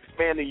 and you're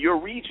expanding your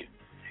region.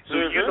 So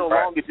you're no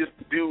longer just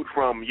the dude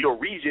from your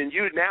region.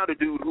 You're now the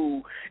dude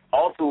who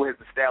also has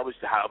established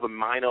a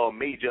minor or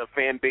major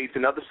fan base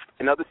in other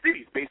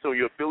cities based on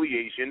your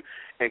affiliation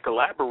and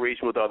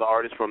collaboration with other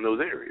artists from those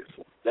areas.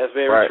 That's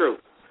very true.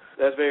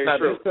 That's very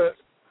true.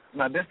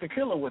 Now, that's the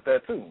killer with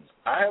that, too.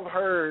 I have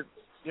heard,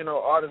 you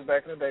know, artists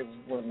back in the day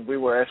when we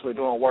were actually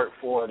doing work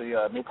for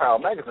the New Power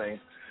magazine,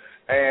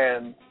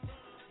 and,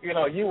 you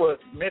know, you would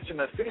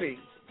mention a city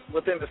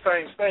within the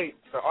same state,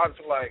 the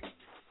artists were like,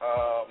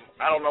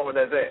 I don't know where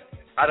that's at.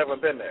 I've never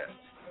been there.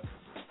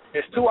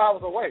 It's 2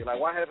 hours away. Like,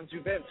 why haven't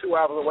you been 2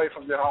 hours away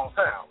from your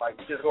hometown? Like,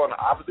 you just go in the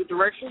opposite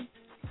direction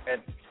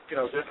and, you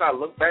know, just not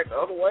look back the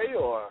other way,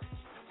 or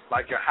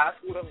like your high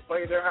school doesn't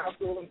play their high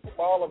school in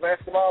football or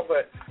basketball,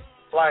 but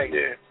like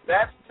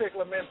that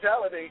particular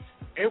mentality,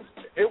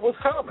 it was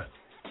common.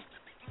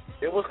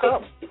 It was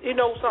common. You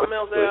know something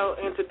else, Al?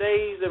 In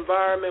today's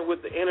environment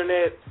with the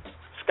internet,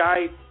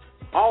 Skype,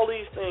 all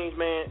these things,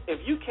 man, if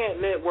you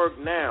can't network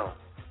now,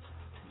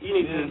 you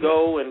need to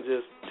go and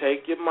just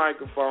take your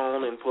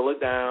microphone and pull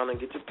it down and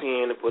get your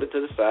pen and put it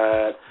to the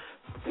side.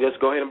 Just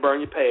go ahead and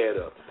burn your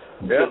pad up.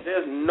 Because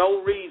there's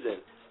no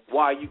reason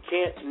why you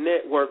can't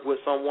network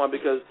with someone,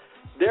 because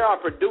there are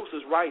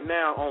producers right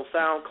now on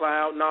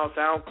SoundCloud,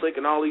 SoundClick,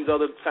 and all these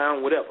other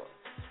sound whatever.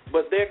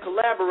 But they're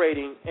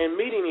collaborating and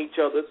meeting each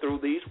other through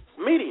these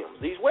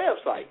mediums, these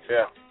websites.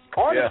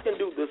 Artists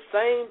can do the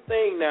same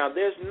thing now.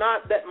 There's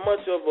not that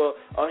much of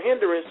a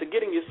hindrance to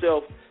getting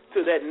yourself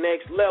to that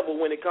next level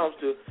when it comes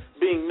to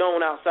being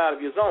known outside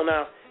of your zone.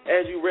 Now,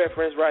 as you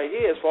referenced right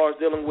here, as far as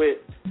dealing with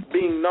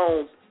being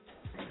known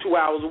 2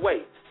 hours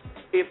away,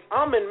 if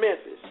I'm in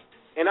Memphis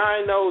and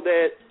I know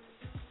that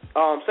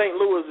St.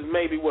 Louis is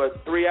maybe,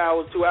 3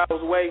 hours, 2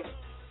 hours away.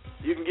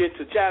 You can get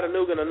to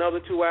Chattanooga in another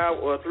 2 hours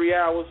or 3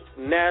 hours.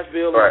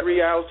 Nashville in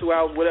 3 hours, 2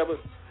 hours, whatever.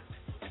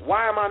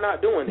 Why am I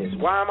not doing this?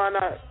 Why am I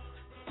not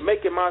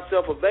making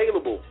myself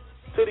available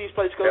to these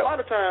places? Because a lot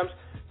of times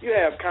you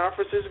have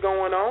conferences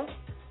going on.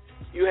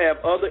 You have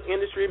other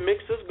industry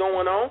mixers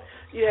going on.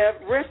 You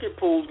have record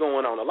pools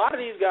going on. A lot of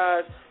these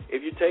guys,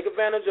 if you take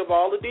advantage of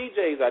all the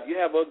DJs out, you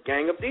have a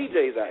gang of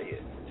DJs out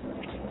here.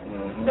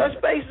 Touch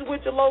bases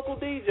with your local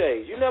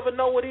DJs. You never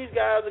know where these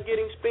guys are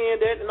getting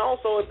spinned at. And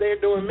also, if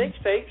they're doing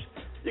mixtapes,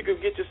 you can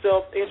get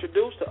yourself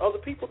introduced to other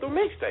people through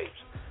mixtapes.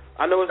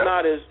 I know it's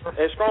not as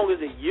strong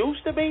as it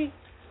used to be,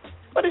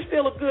 but it's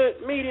still a good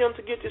medium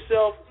to get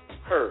yourself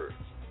heard.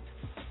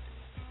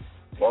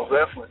 Most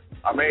definitely.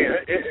 I mean,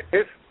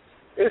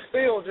 it's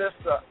still just,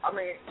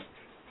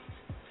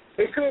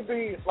 it could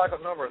be like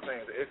a number of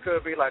things. It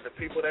could be like the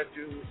people that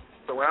you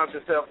surround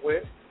yourself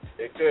with.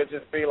 It could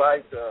just be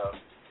like the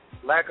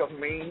lack of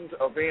means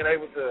of being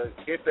able to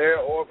get there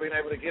or being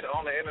able to get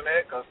on the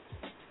internet. Because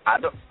I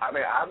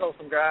know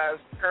some guys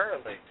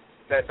currently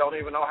that don't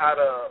even know how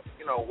to,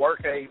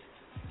 work a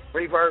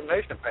Reverb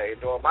Nation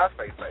page or a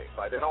MySpace page.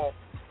 Like, they don't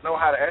know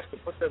how to actually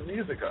put their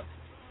music up.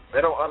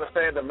 They don't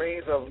understand the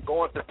means of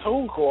going to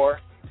TuneCore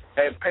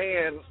and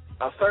paying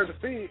a certain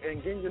fee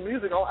and getting your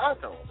music on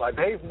iTunes. Like,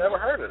 they've never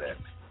heard of that.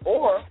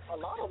 Or a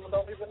lot of them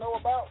don't even know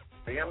about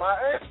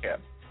BMI ASCAP.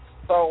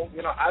 So,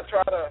 I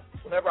try to,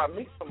 whenever I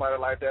meet somebody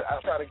like that,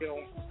 I try to give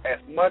them as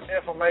much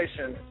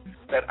information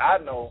that I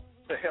know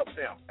to help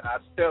them. And I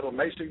tell them,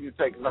 make sure you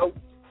take notes,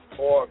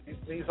 or if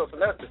you need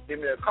something else, just give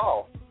me a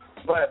call.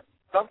 But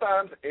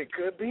sometimes it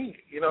could be,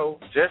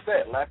 just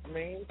that, lack of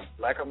means,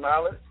 lack of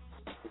knowledge,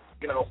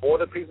 or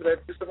the people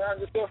that you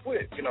surround yourself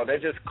with. They're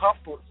just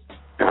comfortable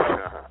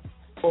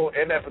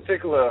in that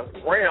particular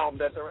realm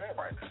that they're in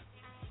right now.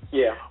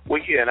 Yeah.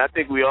 Well, yeah, and I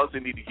think we also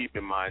need to keep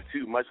in mind,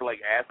 too, much like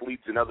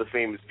athletes and other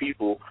famous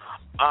people,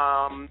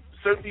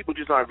 certain people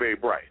just aren't very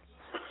bright.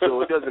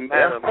 So it doesn't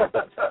matter.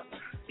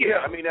 Yeah,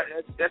 I mean,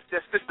 that's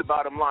just the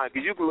bottom line.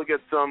 Because you can look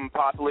at some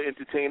popular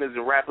entertainers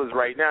and rappers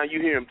right now,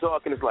 you hear them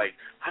talking, it's like,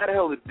 how the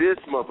hell did this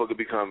motherfucker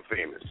become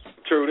famous?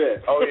 True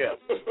that. Oh, yeah.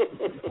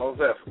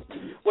 Most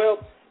definitely. Well,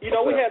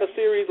 we had a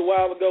series a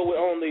while ago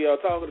on the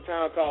Talk of the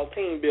Town called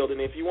Team Building.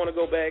 If you want to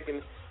go back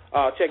and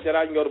check that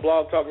out, you can go to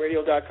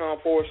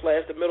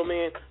blogtalkradio.com/The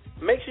Middleman.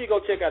 Make sure you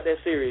go check out that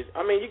series.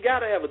 I mean, you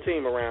got to have a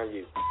team around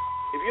you.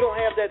 If you don't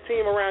have that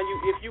team around you,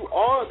 if you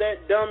are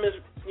that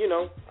dumbest,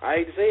 I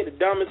hate to say it, the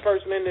dumbest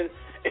person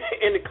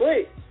in the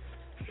clique,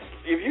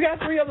 if you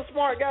got 3 other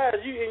smart guys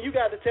and you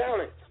got the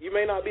talent, you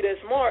may not be that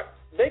smart,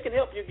 they can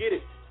help you get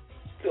it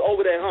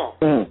over that hump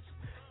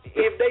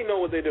if they know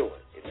what they're doing.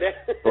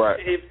 Right.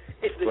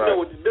 If they know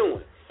what they're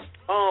doing.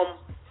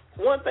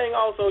 One thing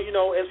also,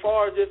 as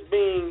far as just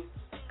being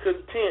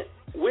content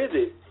with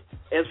it,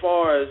 as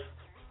far as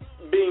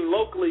being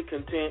locally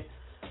content,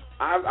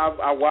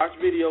 I watch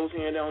videos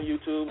here and there on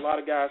YouTube. A lot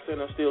of guys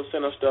still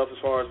send us stuff as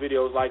far as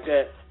videos like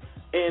that.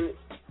 And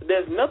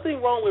there's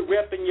nothing wrong with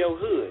repping your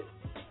hood.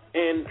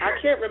 And I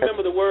can't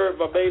remember the word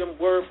verbatim,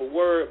 word for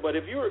word, but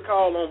if you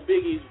recall on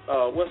Biggie's,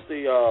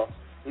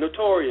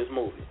 Notorious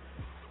movie,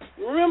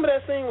 remember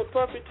that scene when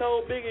Puffy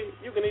told Biggie,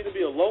 you can either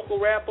be a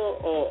local rapper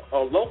or a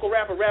local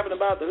rapper rapping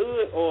about the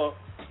hood, or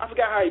I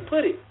forgot how he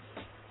put it.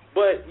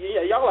 But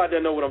yeah, y'all out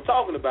there know what I'm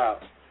talking about.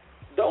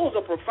 Those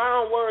are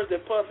profound words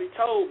that Puffy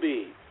told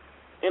Big.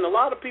 And a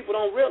lot of people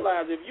don't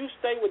realize if you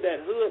stay with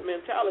that hood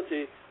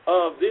mentality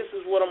of this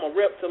is what I'm going to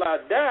rep till I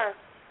die,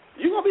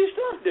 you're going to be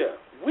stuck there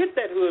with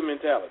that hood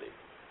mentality.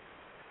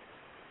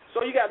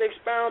 So you got to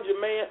expound your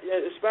mind.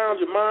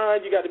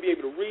 You got to be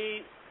able to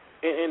read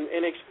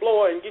and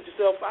explore and get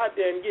yourself out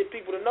there and get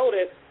people to know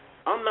that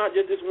I'm not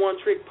just this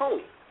one-trick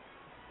pony.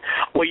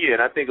 Well, yeah,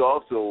 and I think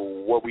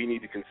also what we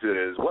need to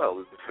consider as well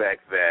is the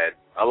fact that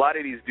a lot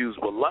of these dudes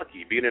were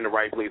lucky, being in the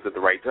right place at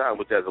the right time,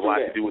 which has a lot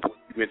to do with what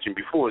you mentioned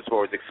before as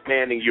far as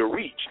expanding your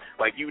reach.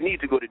 Like, you need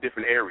to go to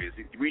different areas,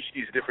 reach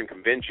these different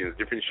conventions,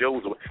 different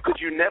shows,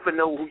 because you never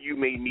know who you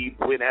may meet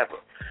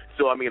whenever.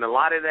 So, I mean, a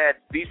lot of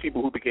that, these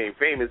people who became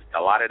famous, a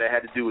lot of that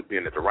had to do with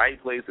being at the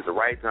right place at the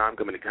right time,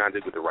 coming in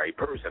contact with the right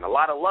person. A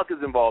lot of luck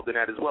is involved in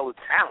that as well as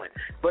talent.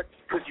 But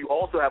because you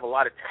also have a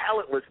lot of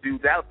talentless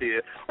dudes out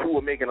there who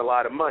are making a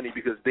lot of money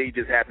because they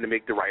just happen to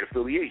make the right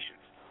affiliations.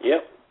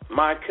 Yep.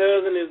 My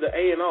cousin is the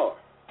A&R.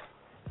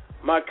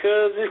 My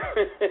cousin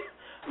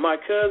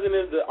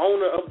is the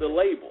owner of the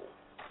label,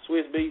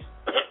 Swiss Beats.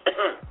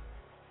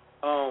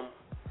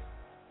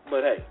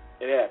 But hey,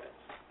 it happens.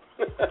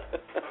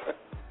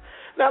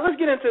 Now let's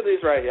get into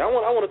this right here. I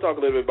want to talk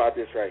a little bit about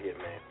this right here,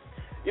 man.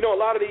 A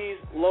lot of these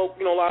a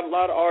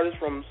lot of artists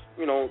from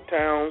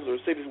towns or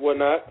cities,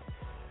 whatnot.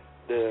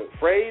 The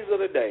phrase of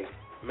the day,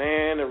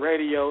 man, the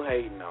radio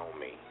hating on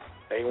me.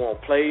 They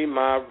won't play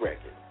my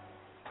record.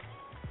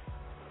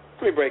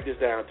 Let me break this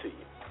down to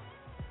you.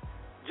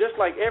 Just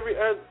like every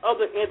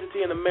other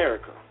entity in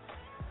America,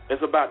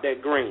 it's about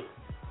that green.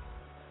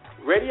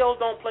 Radios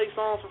don't play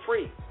songs for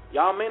free.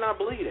 Y'all may not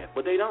believe that,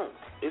 but they don't.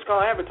 It's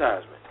called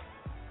advertisement.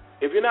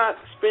 If you're not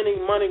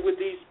spending money with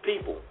these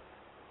people,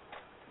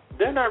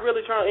 they're not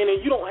really trying, and then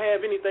you don't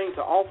have anything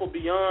to offer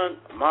beyond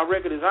my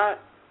record is hot,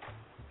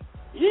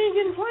 you ain't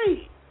getting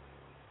played.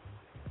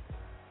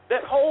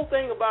 That whole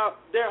thing about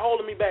they're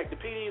holding me back, the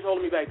PD's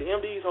holding me back, the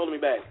MD's holding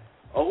me back,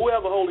 or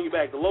whoever holding you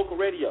back, the local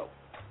radio,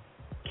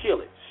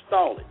 kill it,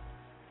 stall it.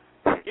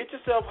 Get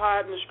yourself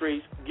hired in the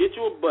streets, get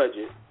you a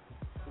budget,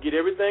 get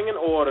everything in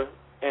order,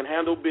 and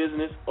handle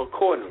business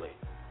accordingly.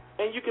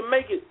 And you can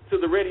make it to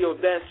the radio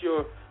if that's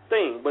your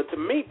thing. But to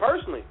me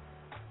personally,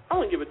 I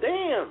don't give a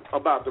damn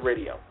about the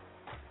radio.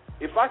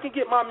 If I can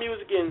get my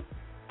music in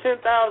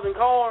 10,000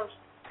 cars,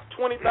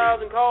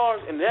 20,000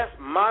 cars, and that's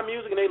my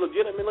music and they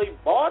legitimately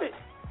bought it,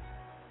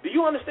 do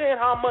you understand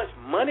how much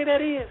money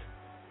that is?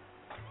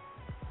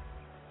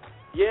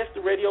 Yes,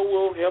 the radio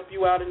will help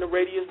you out in the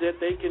radius that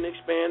they can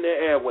expand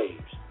their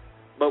airwaves.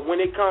 But when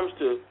it comes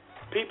to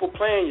people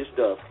playing your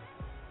stuff,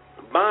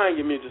 buying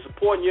your music,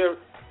 supporting your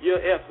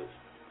efforts,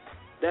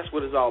 that's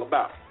what it's all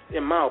about,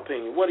 in my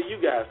opinion. What do you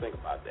guys think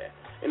about that?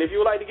 And if you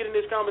would like to get in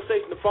this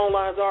conversation, the phone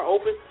lines are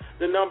open.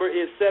 The number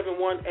is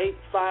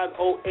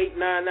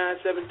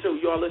 718-508-9972.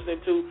 You are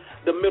listening to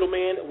The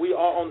Middleman. We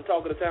are on the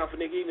Talk of the Town for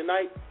Nick Eden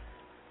tonight.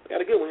 We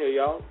got a good one here,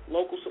 y'all.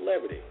 Local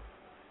celebrity.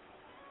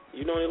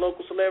 You know any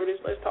local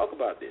celebrities? Let's talk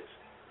about this.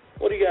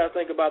 What do you guys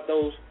think about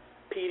those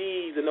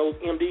PDs and those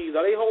MDs?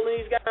 Are they holding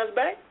these guys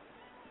back?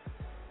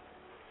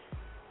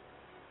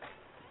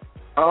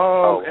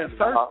 And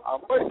sir,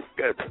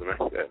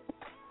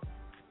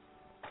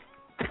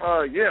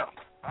 yeah,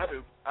 I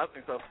do. I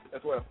think so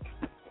as well.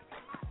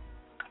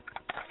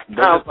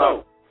 How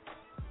so?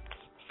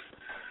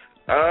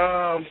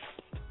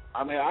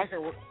 I mean,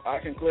 I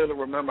can clearly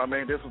remember. I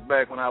mean, this was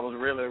back when I was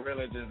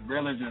really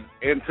just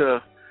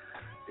into,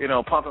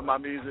 pumping my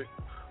music.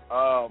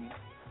 I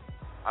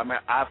mean,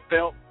 I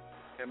felt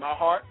in my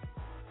heart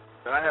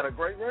that I had a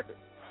great record.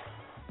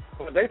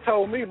 But they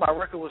told me my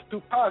record was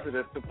too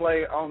positive to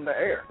play on the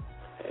air.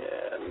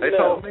 They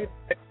told me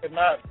they could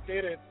not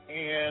fit it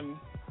in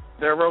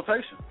their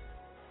rotation.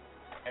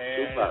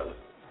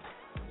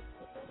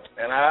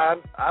 And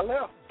I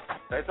left.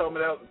 They told me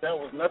that there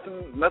was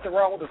nothing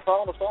wrong with the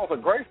song. The song's a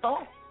great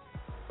song.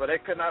 But they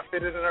could not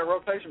fit it in their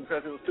rotation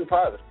because it was too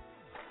positive.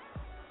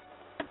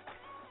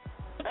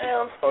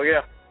 Oh,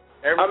 yeah.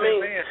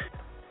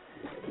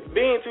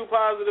 Being too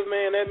positive,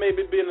 man, that may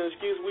be an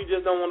excuse. We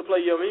just don't want to play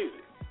your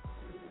music.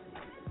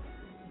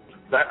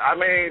 That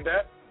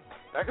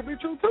could be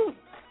true, too.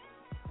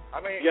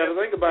 You got to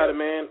think about it,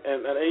 man.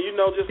 And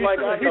just like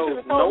I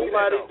know,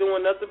 nobody's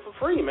doing nothing for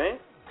free, man.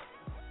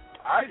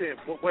 I did.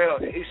 Well,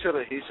 he should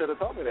have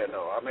told me that,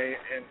 though. I mean,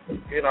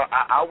 and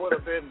I would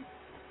have been,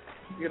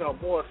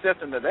 more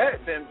accepting of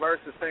that than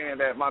versus saying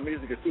that my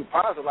music is too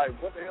positive. Like,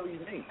 what the hell do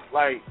you mean?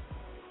 Like,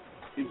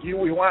 if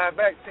you rewind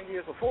back 10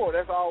 years before,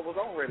 that's all was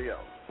on radio.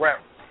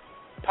 Rap,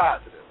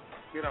 positive.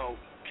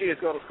 Kids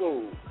go to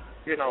school.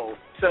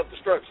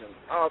 Self-destruction,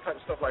 all types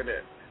of stuff like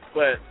that.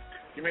 But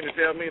you mean to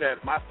tell me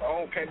that my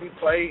song can't be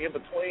played in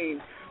between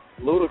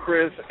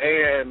Ludacris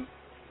and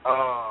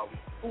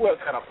who else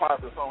had a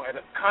positive song?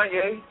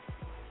 Kanye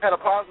had a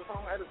positive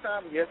song at the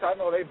time. Yes, I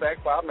know they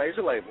backed by a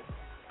major label.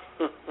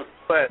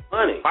 But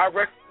my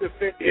record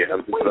fit. Yeah, I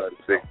was about to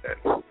say that.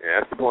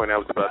 Yeah, that's the point I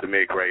was about to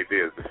make right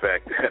there, is the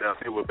fact that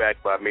they were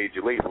backed by a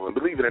major label. And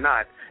believe it or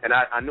not, and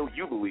I know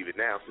you believe it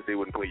now since they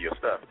wouldn't play your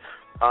stuff,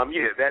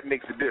 that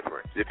makes a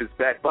difference. If it's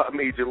backed by a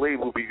major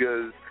label,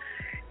 because,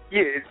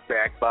 it's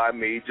backed by a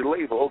major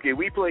label. Okay,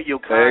 we play your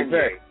Kanye.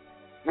 Exactly.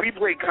 We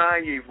play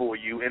Kanye for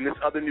you, and this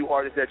other new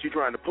artist that you're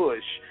trying to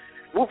push,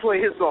 we'll play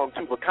his song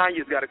too, but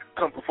Kanye's got to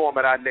come perform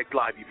at our next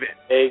live event.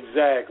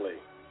 Exactly.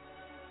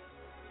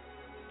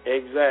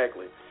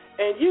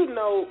 And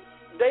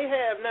they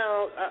have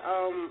now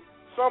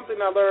something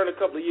I learned a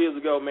couple of years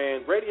ago,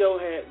 man. Radio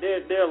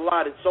they're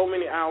allotted so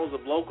many hours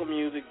of local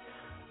music,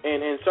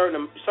 and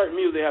certain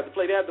music they have to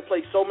play. They have to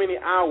play so many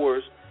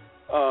hours,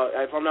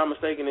 if I'm not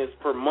mistaken, it's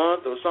per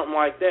month or something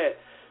like that.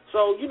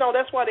 So,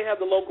 that's why they have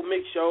the local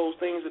mix shows,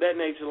 things of that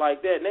nature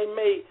like that. And they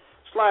may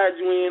slide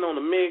you in on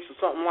a mix or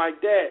something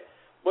like that,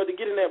 but to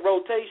get in that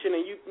rotation,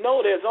 and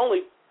there's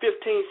only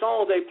 15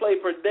 songs they play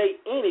per day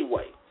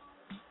anyway.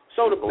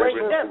 So to break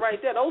that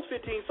right there, those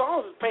 15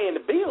 songs is paying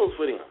the bills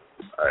for them.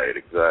 Right,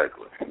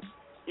 exactly.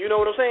 You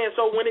know what I'm saying?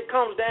 So when it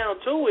comes down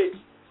to it,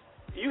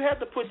 you have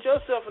to put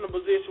yourself in a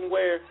position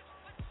where,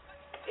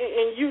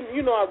 and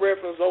I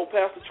referenced old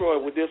Pastor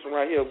Troy with this one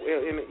right here,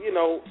 and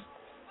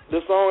the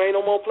song Ain't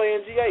No More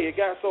Playing GA. It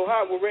got so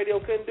hot where radio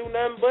couldn't do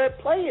nothing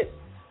but play it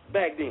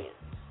back then.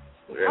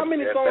 How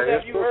many songs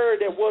have you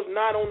heard that was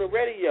not on the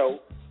radio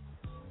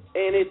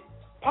and it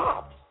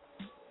popped?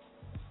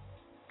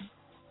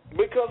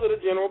 Because of the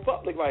general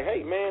public, like,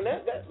 hey, man,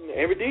 that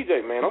every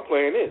DJ, man, I'm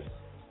playing this.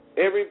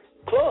 Every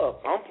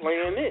club, I'm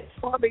playing this.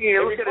 Well, I mean,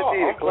 look at it.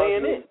 I'm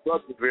playing this.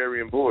 Clubs is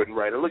very important,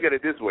 right? And look at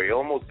it this way: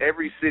 almost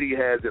every city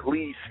has at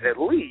least,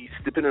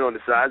 depending on the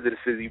size of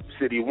the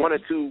city, one or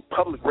two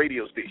public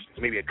radio stations.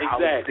 Maybe a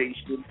college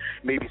station,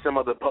 maybe some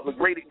other public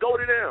radio. Go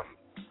to them.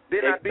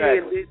 They're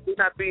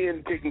not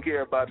being taken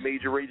care of by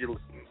major radio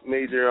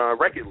major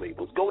record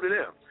labels. Go to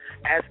them.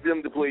 Ask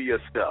them to play your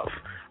stuff.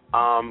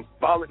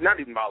 Not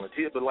even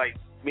volunteer, but like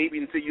maybe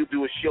until you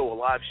do a show, a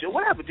live show,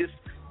 whatever. Just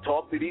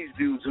talk to these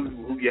dudes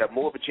who you have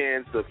more of a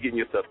chance of getting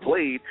your stuff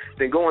played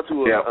than going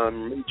to a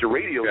major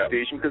radio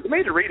station, because the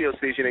major radio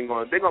station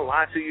they're gonna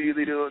lie to you.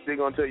 They're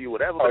gonna tell you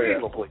whatever, but they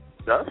ain't gonna play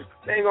stuff.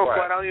 They ain't gonna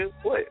flat out here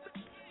play it.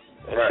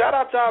 And shout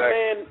out to our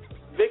man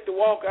Victor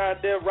Walker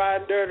out there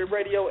riding Dirty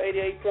Radio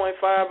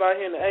 88.5 out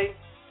here in the A.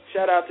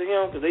 Shout out to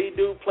him, because they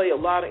do play a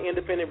lot of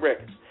independent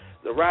records.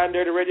 The Riding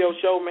Dirty Radio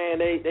show, man,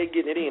 they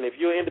getting it in. If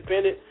you're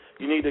independent,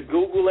 you need to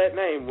Google that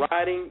name,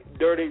 Riding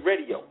Dirty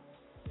Radio.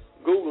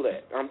 Google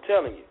that. I'm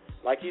telling you.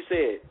 Like you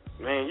said,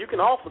 man, you can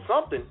offer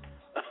something.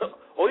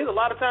 Or a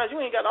lot of times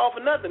you ain't got to offer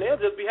nothing. They'll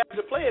just be happy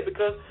to play it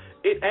because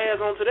it adds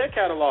on to their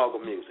catalog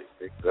of music.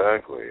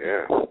 Exactly,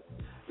 yeah.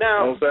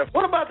 Now,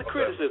 what about the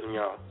criticism,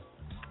 y'all?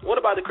 What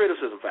about the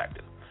criticism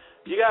factor?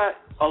 You got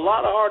a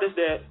lot of artists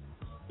that,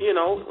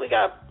 we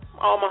got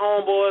all my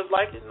homeboys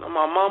like it,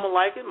 my mama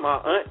like it, my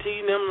auntie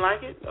and them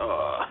like it,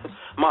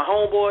 my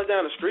homeboys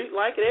down the street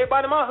like it,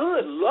 everybody in my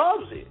hood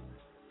loves it.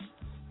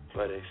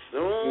 But as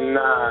soon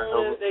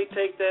as they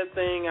take that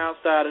thing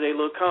outside of their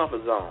little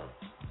comfort zone.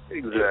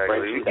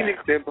 Exactly. You can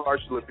extend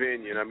partial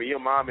opinion. I mean, your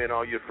mama and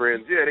all your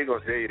friends, they're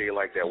going to tell you they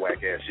like that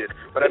whack-ass shit.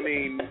 But, I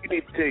mean, you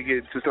need to take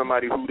it to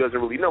somebody who doesn't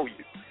really know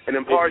you. And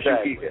impartial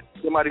people,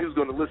 somebody who's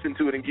going to listen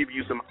to it and give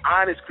you some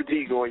honest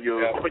critique on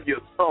your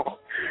song.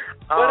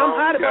 But I'm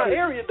hot in my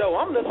area, though.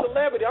 I'm the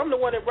celebrity. I'm the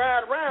one that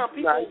ride around.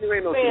 People you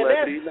ain't no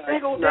celebrity. They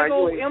go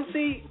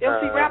MC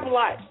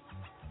Rap-A-Lot.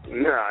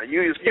 Nah,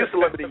 you're a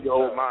celebrity in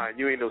your own mind.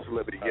 You ain't no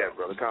celebrity yet,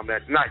 brother. Calm down.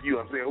 Not you.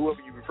 I'm saying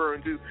whoever you're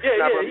referring to. Yeah.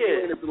 You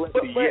ain't a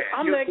celebrity yet.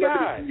 I'm that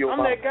guy.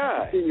 That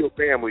guy. In your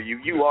family,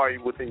 you are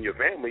within your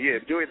family. Yeah,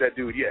 but you ain't that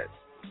dude yet.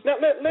 Now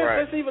let's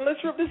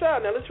strip this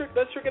out. Now let's trick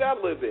it out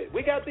a little bit. We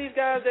got these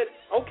guys that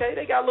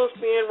they got a little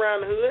spin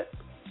around the hood.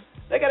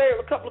 They got a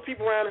couple of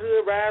people around the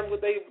hood riding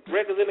with their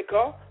records in the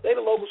car. They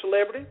the local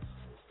celebrity.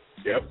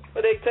 Yep.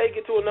 But they take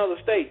it to another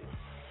state,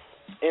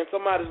 and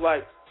somebody's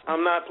like,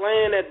 "I'm not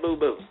playing that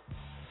boo-boo."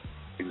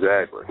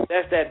 Exactly.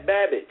 That's that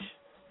Babbage.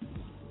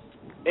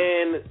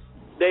 And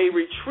they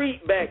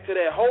retreat back to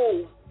that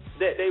hole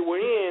that they were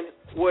in,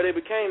 where they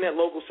became that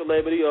local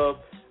celebrity of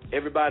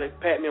everybody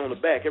pat me on the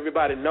back.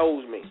 Everybody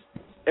knows me.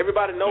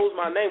 Everybody knows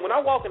my name. When I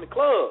walk in the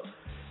club,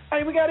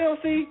 hey, we got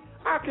MC,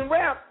 I can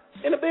rap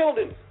in the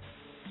building.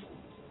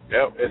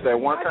 Yep, it's that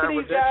one time. How can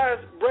these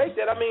guys break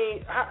that? I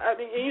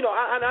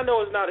know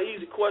it's not an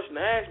easy question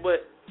to ask,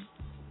 but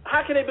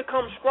how can they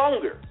become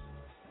stronger?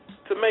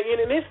 To make it,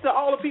 and it's to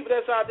all the people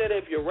that's out there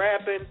that if you're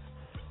rapping,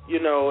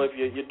 if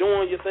you're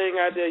doing your thing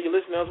out there, you're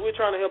listening to us, we're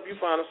trying to help you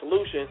find a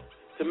solution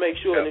to make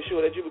sure and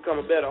ensure that you become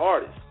a better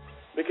artist.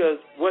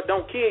 Because what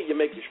don't kill you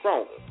make you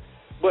stronger.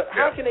 But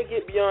how can they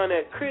get beyond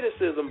that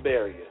criticism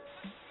barrier?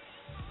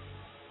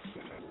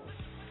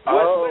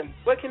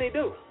 What can they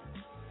do?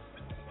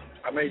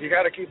 I mean, you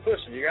got to keep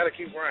pushing. You got to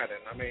keep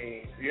grinding. I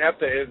mean, you have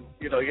to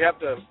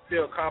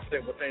feel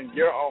confident within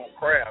your own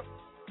craft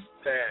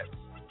that,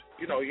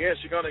 yes,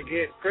 you're going to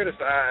get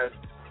criticized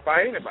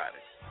by anybody.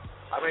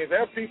 I mean,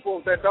 there are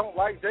people that don't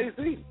like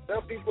Jay-Z. There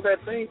are people that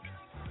think,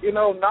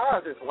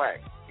 Nas is whack.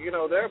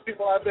 There are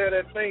people out there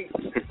that think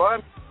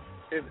Bun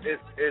is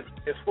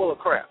full of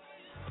crap.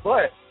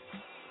 But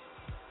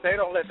they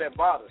don't let that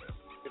bother them.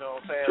 You know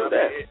what I'm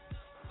saying?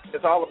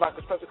 It's all about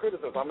constructive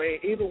criticism. I mean,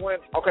 even when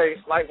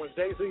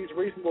Jay-Z's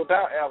Reasonable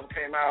Doubt album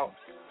came out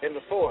in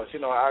the Source,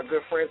 our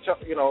good friend,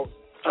 Charlie. Okay,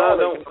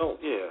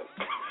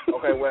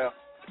 well.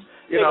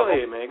 Go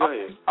ahead, man. Go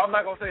ahead. I'm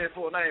not gonna say his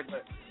full name,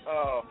 but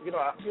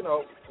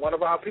one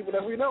of our people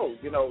that we know,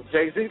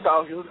 Jay-Z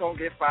thought he was gonna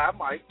get 5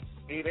 mics.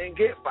 He didn't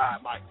get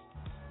 5 mics.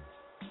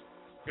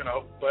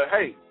 But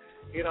hey,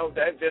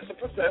 that's just a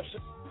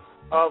perception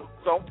of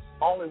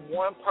only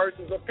one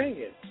person's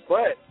opinion.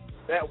 But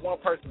that one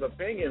person's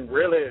opinion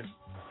really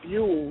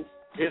fueled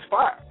his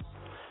fire.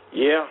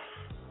 Yeah.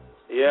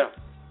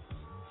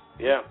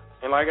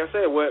 And like I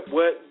said, what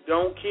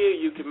don't kill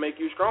you can make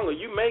you stronger.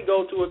 You may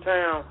go to a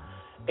town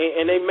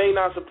and they may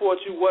not support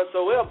you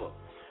whatsoever.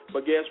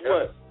 But guess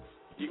what?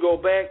 You go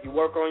back, you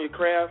work on your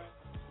craft,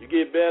 you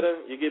get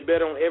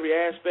better on every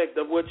aspect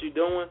of what you're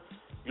doing.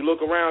 You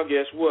look around,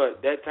 guess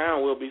what? That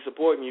town will be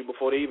supporting you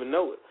before they even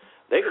know it.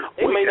 They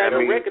may not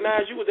even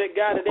recognize you as that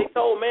guy that they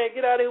told, man,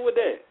 get out of here with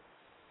that.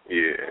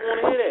 Yeah. I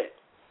want to hear that.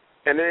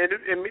 And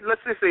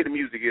let's just say the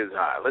music is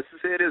high. Let's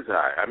just say it is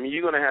high. I mean,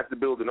 you're going to have to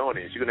build an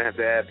audience. You're going to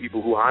have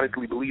people who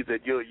honestly believe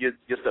that your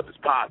stuff is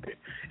popping.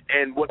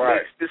 And what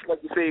makes this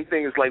like the same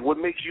thing is like what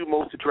makes you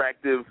most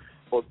attractive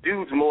or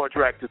dudes more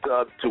attractive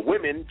to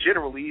women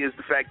generally is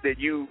the fact that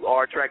you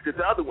are attracted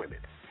to other women.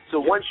 So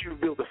once you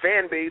build a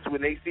fan base,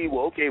 when they see,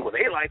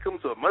 they like him,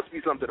 so it must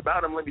be something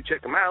about him, let me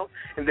check him out,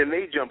 and then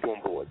they jump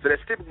on board. So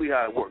that's typically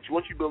how it works.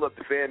 Once you build up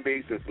the fan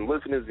base and some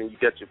listeners and you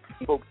got your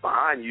folks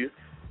behind you,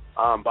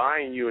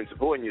 buying you and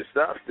supporting your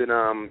stuff, then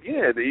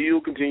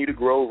you'll continue to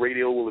grow.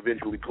 Radio will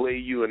eventually play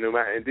you, and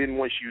then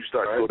once you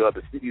start to go to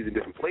other cities and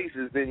different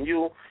places, then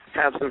you'll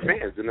have some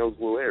fans in those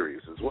little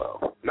areas as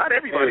well. Not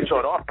everybody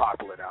start off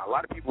popular now. A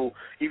lot of people,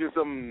 even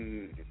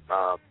some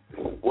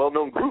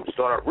well-known groups,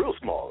 start out real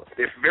small.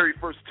 Their very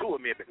first tour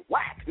may have been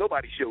whack.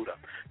 Nobody showed up.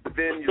 But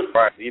then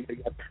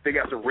they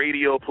got some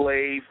radio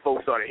play.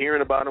 Folks started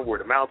hearing about them.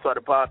 Word of mouth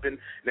started popping.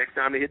 Next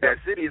time they hit that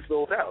city, it's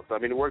sold out. So, I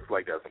mean, it works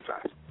like that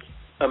sometimes.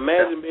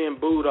 Imagine being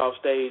booed off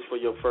stage for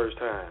your first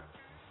time.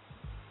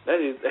 That's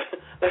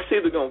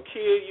either going to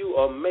kill you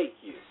or make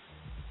you.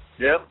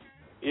 Yep.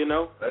 You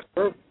know? That's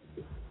true.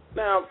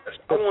 Now,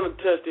 I want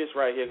to touch this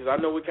right here because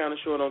I know we're kind of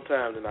short on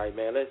time tonight,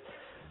 man.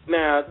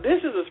 Now, this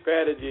is a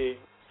strategy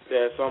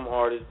that some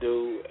artists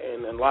do,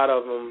 and a lot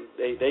of them,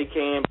 they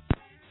can.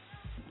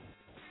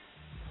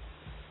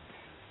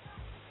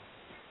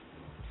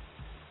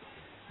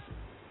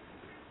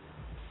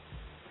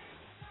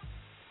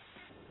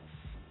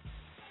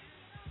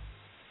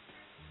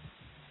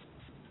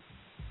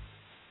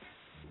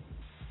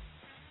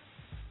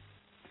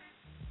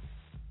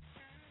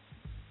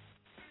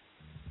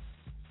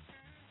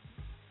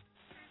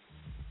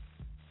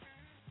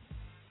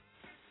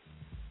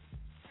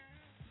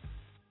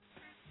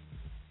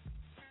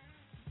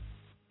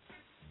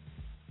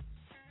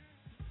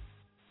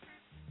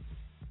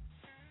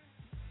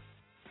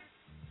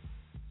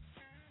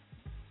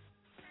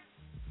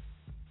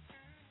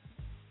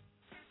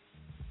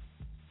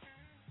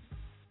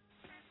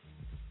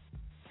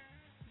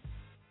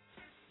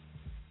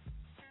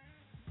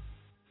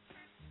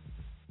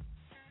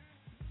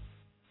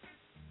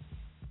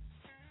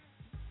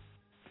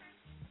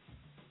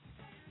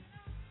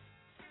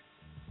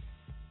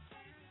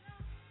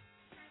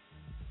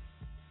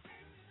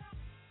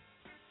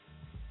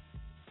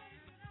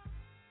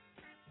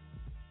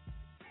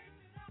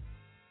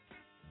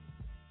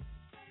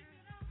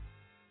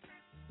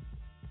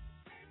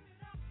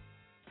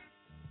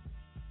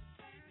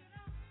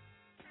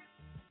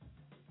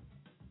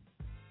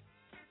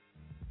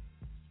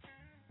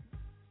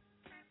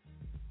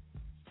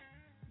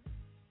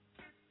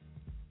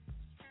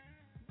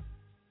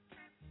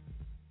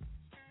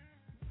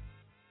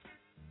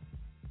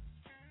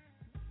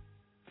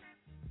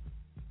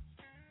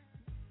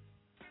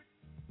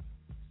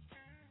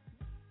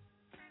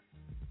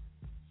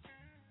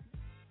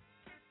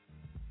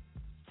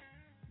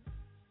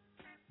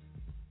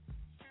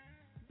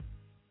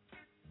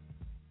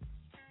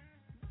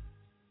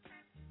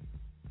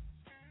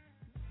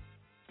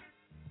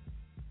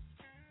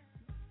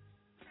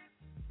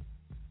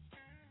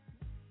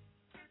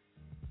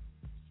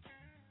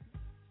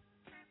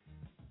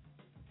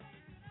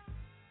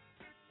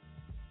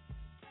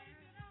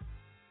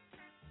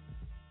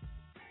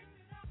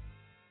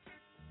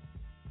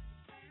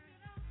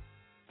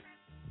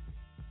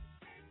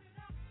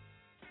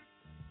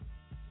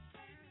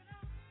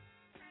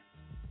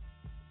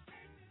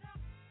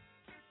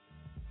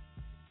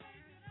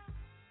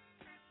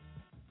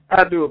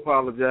 I do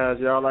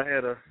apologize, y'all. I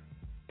had a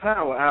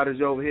power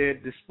outage over here.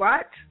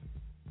 Despite,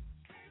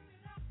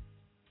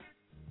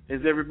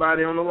 is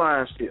everybody on the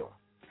line still?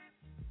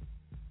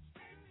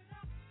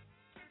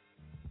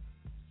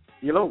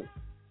 Hello.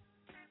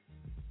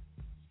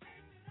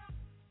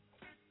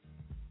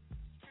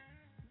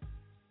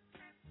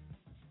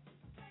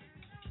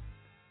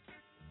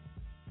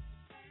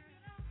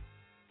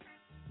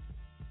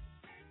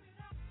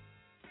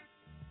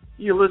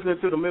 You're listening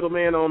to the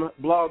Middleman on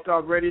Blog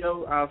Talk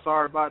Radio.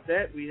 Sorry about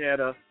that. We had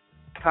a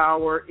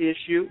power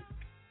issue.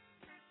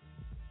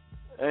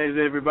 Is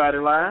everybody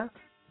live?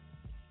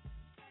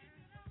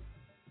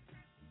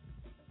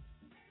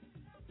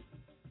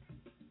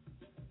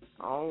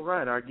 All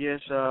right. I guess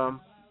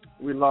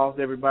we lost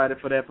everybody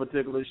for that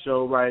particular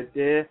show right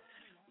there.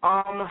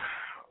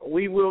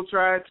 We will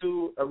try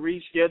to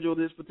reschedule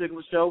this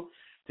particular show.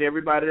 To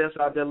everybody that's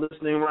out there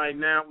listening right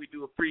now, we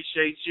do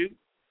appreciate you.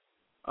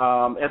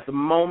 At the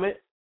moment,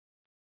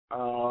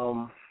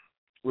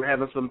 we're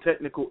having some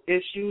technical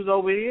issues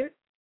over here.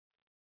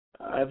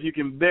 If you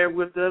can bear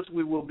with us,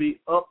 we will be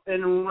up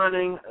and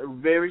running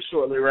very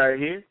shortly right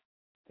here.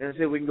 And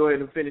so we can go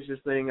ahead and finish this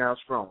thing out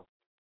strong.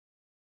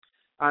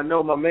 I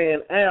know my man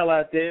Al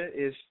out there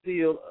is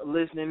still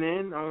listening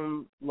in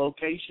on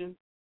location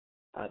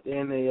out there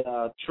in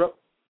the truck.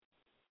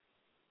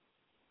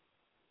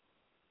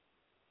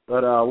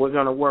 But we're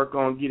going to work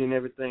on getting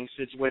everything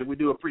situated. We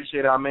do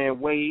appreciate our man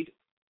Wade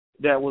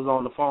that was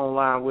on the phone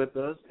line with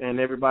us and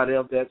everybody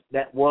else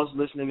that was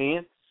listening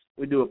in.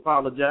 We do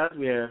apologize.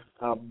 We have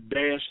a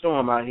bad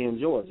storm out here in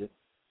Georgia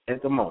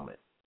at the moment.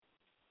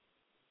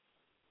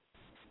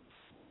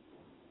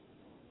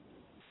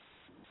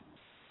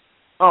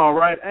 All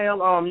right,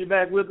 Al, you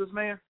back with us,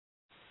 man?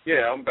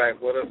 Yeah, I'm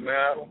back with us,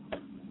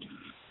 man.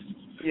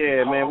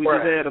 Yeah, man, we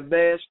just had a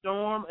bad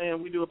storm,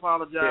 and we do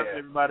apologize to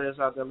everybody that's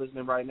out there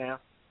listening right now.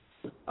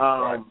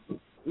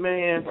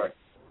 Man,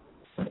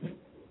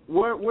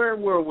 where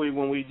were we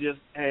when we just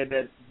had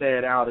that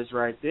bad outage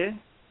right there?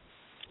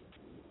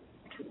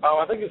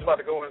 I think it's about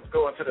to go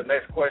into the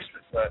next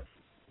question, but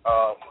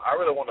I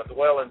really want to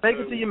dwell into... Fake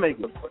it till you make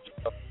it.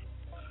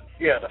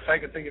 Yeah, the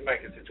fake it till you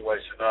make it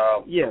situation.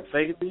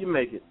 Fake it till you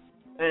make it.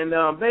 And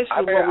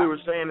basically what we were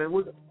saying is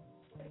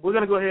we're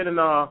gonna go ahead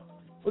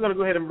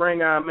and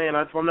bring our man.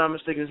 If I'm not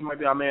mistaken, this might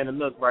be our man, the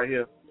Nook, right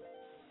here.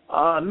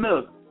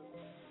 Nook,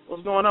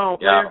 what's going on,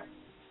 player?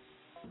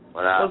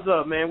 What's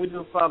up, man? We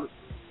just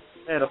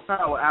had a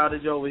power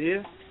outage over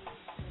here.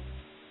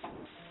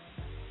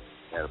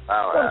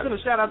 I want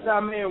to shout out to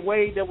our man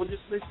Wade that was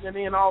just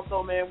listening in.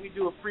 Also, man, we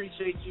do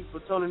appreciate you for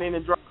tuning in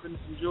and dropping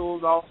some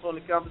jewels also in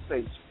the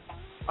conversation.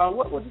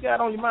 What you got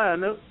on your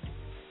mind, Nook?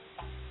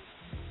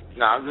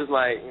 No, I'm just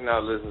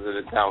listening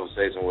to the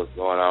conversation, what's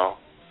going on.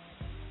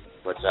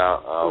 What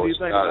y'all, what do you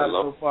think about it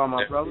so far,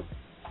 my brother?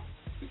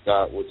 You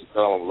got what you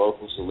call them,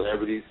 local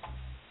celebrities.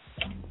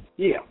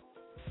 Yeah.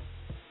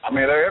 I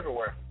mean, they're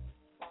everywhere.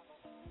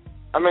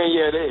 I mean,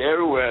 yeah, they're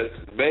everywhere.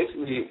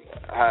 Basically,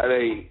 how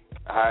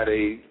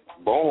they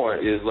born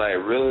is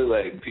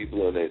really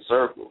people in their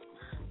circle.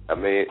 I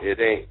mean, it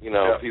ain't,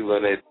 people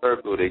in their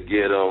circle, they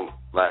get them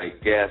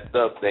gassed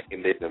up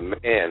thinking they're the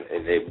man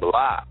and they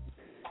block.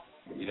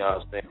 You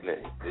know what I'm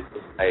saying? It's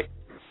just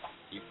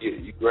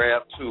you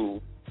grab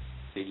two,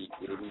 and you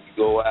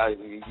go out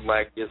and you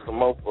might get some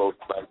more folks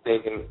by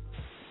thinking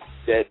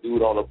that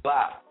dude on the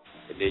block.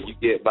 And then you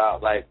get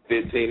about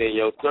 15 in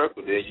your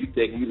circle. Then you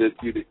think you the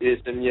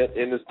ish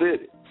in the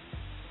city.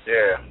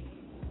 Yeah.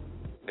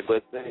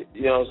 But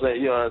you know what I'm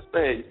saying? You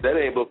understand? That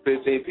ain't but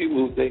 15 people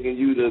who thinking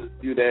you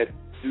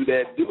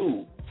that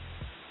dude.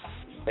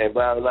 And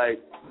about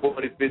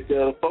 40, 50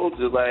 other folks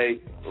is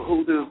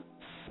who is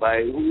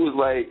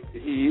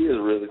he is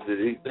really? Did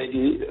he think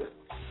he is?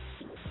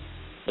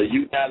 But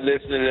you not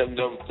listening to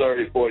them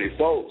 30, 40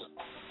 folks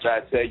try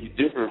to tell you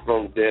different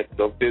from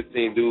them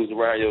 15 dudes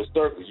around your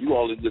circle. You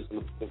only listen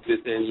to the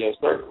 15 in your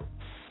circle.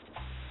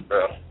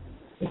 Yeah.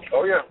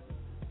 Oh yeah.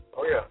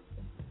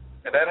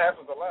 And that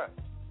happens a lot.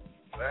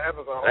 That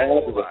happens a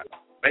whole lot.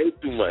 Way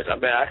too much. I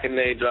mean, I can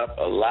name drop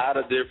a lot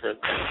of different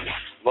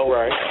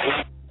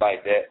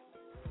like that.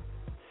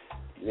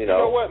 You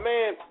know what,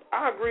 man?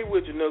 I agree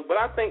with you, Nook, but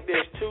I think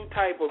there's two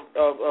type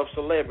of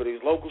celebrities,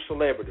 local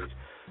celebrities.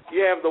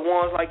 You have the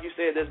ones, like you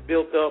said, that's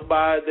built up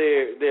by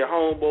their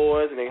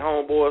homeboys, and their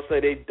homeboys say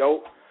they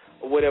dope,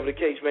 or whatever the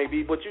case may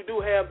be. But you do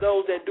have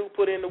those that do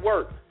put in the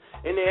work,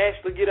 and they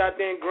actually get out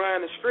there and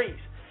grind the streets.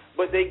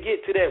 But they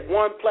get to that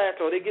one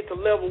plateau, they get to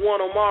level 1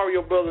 on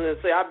Mario Brothers and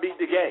say, I beat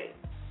the game.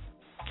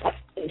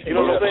 You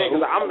know what I'm saying?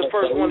 Because I'm the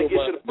first one to get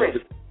to the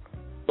prince.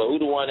 But who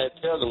the one that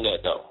tells them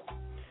that, though?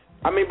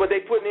 I mean, but they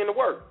putting in the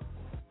work.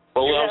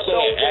 But you what have I'm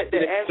saying, those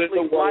that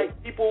actually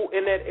people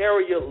in that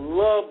area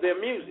love their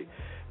music.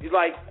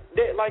 Like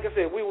I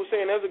said, we were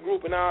saying there's a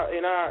group in our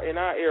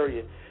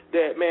area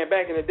that, man,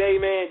 back in the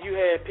day, man, you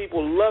had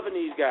people loving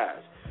these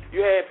guys.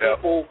 You had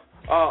people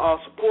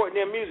supporting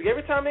their music.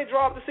 Every time they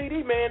dropped the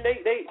CD, man, they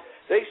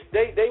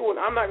were,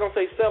 I'm not gonna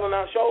say selling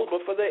out shows,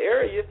 but for their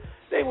area,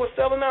 they were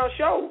selling out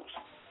shows.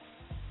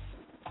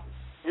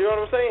 You know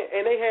what I'm saying?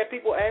 And they had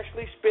people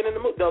actually spinning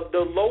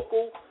the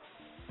local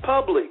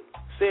public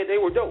said they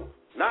were dope,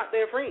 not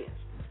their friends.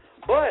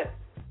 But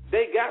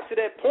they got to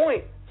that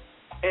point,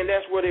 and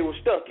that's where they were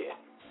stuck at.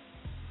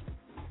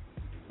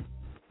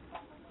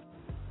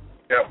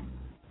 Yep.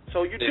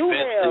 So you do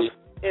have,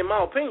 in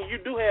my opinion, you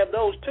do have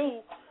those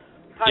two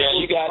types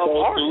you got of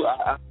those artists. two.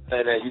 I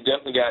say that you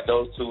definitely got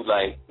those two, you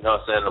know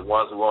what I'm saying, the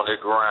ones who on their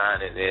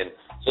grind, and then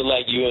so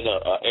you in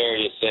an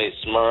area, say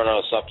Smyrna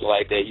or something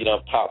like that, you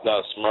done popped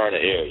out Smyrna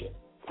area.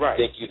 Right.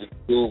 Think you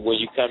do when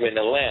you come in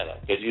Atlanta,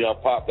 because you done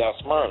popped out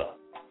Smyrna.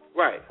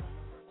 Right.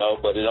 No,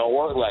 but it don't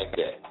work like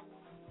that.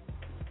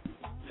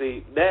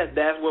 See,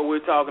 that's what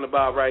we're talking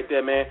about right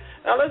there, man.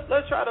 Now let's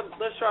try to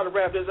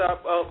wrap this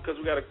up because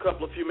we got a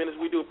few minutes.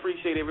 We do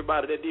appreciate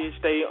everybody that did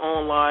stay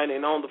online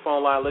and on the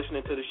phone line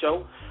listening to the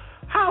show.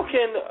 How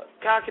can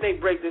they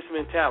break this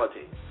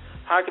mentality?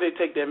 How can they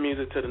take their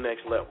music to the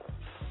next level?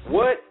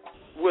 What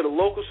would a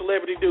local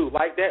celebrity do?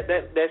 Like that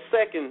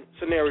second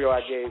scenario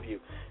I gave you.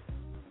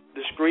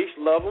 The streets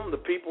love them,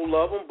 the people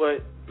love them, but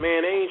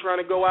man, they ain't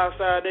trying to go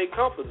outside their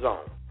comfort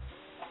zone.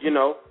 You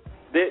know,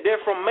 they're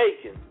from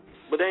Macon,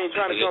 but they ain't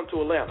trying to come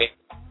to Atlanta.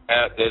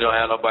 They don't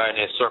have nobody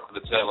in their circle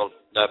to tell them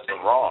nothing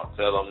wrong,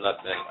 tell them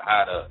nothing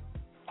how to.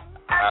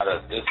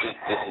 This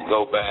is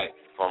go back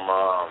from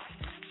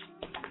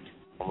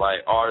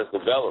artist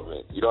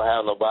development. You don't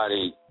have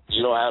nobody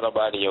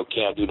in your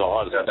camp do no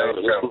artist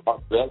development. This is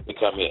artist development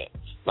come in.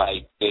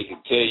 They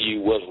can tell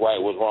you what's right,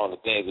 what's wrong, the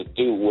things to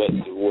do,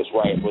 what's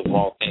right, what's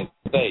wrong, things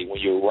to say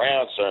when you're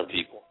around certain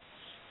people.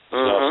 You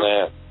know what I'm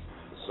saying?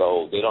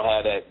 So they don't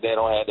have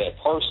that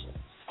person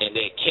in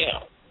their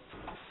camp.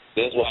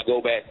 That's why I go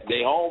back to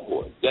their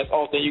homeboys. That's the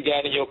only thing you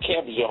got in your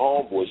camp is your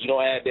homeboys. You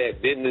don't have that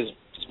business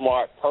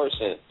smart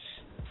person,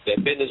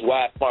 that business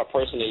wise smart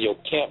person in your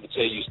camp to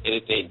tell you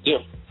anything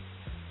different.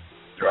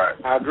 Right.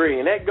 I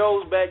agree, and that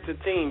goes back to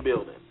team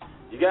building.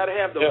 You got to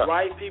have the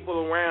right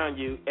people around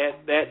you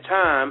at that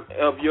time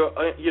of your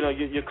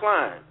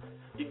climb.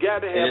 You got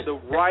to have the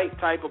right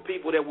type of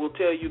people that will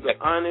tell you the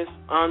honest,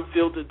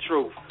 unfiltered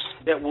truth.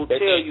 That will tell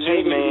you,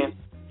 hey, man,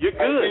 you're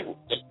good,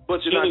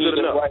 but you're not good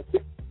enough.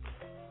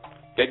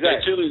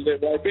 Exactly. Cheerleaders, they're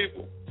right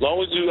people. As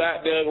long as you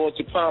out there with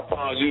your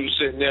pom-poms, you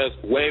sitting there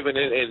waving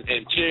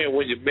and cheering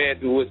when your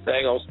man do his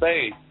thing on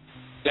stage.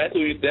 That's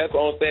the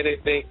only thing they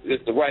think is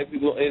the right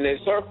people in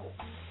their circle.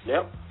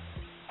 Yep,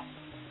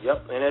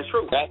 and that's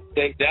true.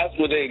 That's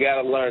what they got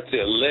to learn to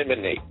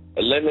eliminate.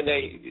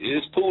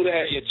 It's cool to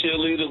have your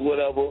cheerleaders,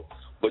 whatever,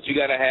 but you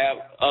got to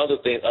have other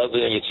things other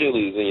than your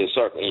cheerleaders in your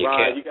circle. In your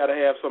camp. You got to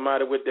have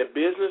somebody with that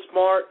business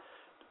smart,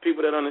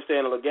 people that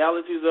understand the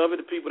legalities of it,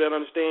 the people that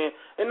understand.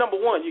 And number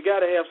one, you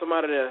got to have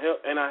somebody that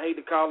help. And I hate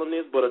to call them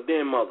this, but a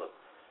den mother.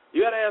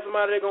 You got to have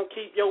somebody that's gonna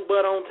keep your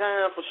butt on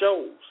time for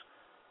shows,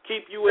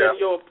 keep you in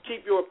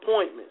keep your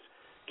appointments,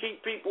 keep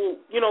people,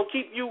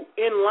 keep you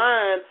in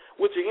line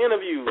with your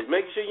interviews,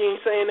 making sure you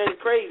ain't saying nothing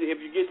crazy if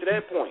you get to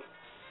that point.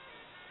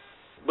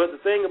 But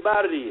the thing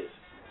about it is,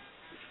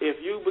 if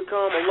you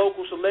become a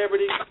local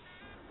celebrity,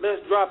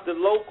 let's drop the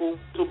local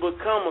to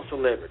become a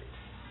celebrity.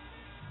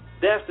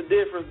 That's the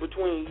difference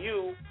between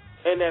you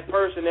and that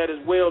person that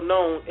is well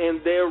known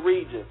in their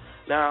region.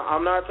 Now,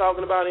 I'm not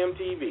talking about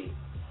MTV.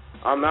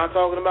 I'm not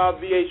talking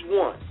about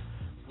VH1.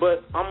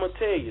 But I'm going to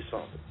tell you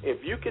something.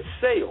 If you could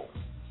sell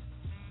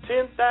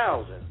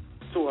 10,000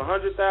 to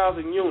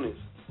 100,000 units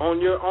on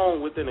your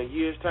own within a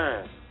year's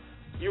time,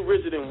 you're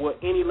richer than what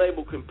any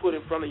label can put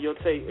in front of you on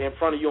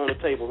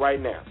the table right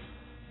now.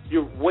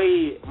 You're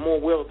way more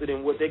wealthy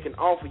than what they can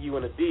offer you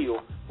in a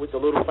deal with the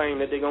little fame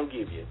that they're going to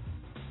give you.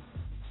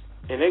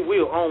 And they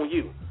will own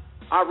you.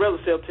 I'd rather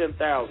sell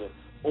 10,000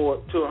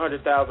 or to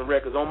 100,000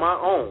 records on my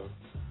own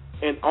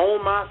and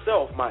own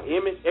myself, my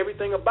image,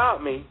 everything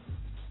about me,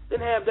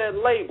 than have that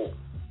label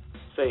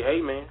say,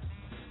 hey, man,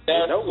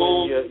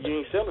 you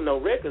ain't selling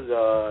no records.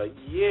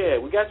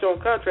 We got you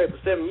on contract for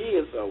 7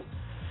 years, so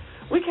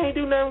we can't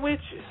do nothing with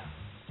you.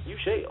 You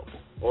shall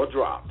or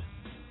dropped.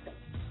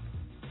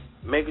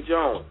 Make it your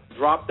own.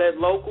 Drop that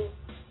local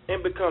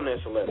and become that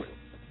celebrity.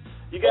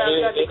 You guys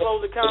got any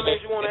closing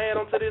comments you want to add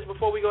on to this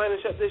before we go ahead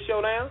and shut this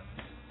show down?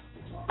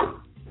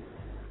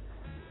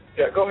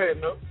 Yeah, go ahead,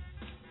 no.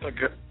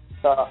 Okay.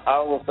 I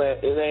was saying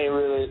it ain't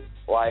really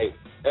like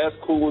that's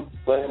cool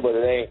thing, but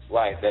it ain't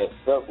like that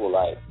simple.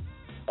 Like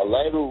a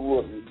label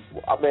would,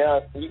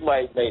 you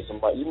might make some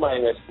money. You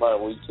might make some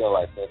money when you sell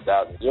like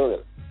 10,000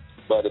 units.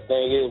 But the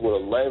thing is, with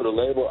a label, the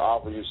label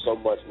offers you so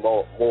much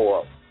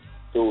more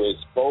to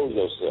expose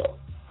yourself.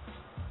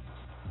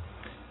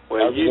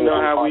 Well, you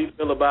know how we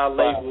feel about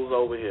labels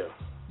over here.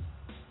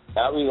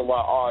 That's the reason why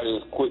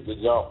artists quick to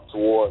jump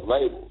toward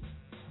labels.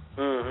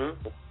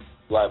 Mm-hmm.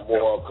 Like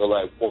more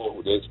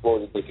the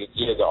exposure they can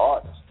give the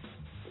artists,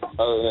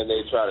 other than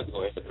they try to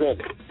go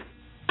independent.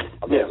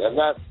 I mean, I'm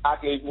not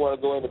knocking if you want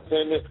to go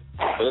independent,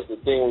 but that's the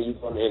thing when you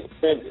go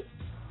independent.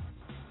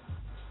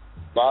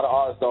 A lot of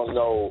artists don't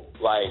know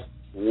like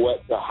what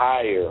to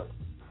hire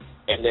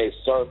in their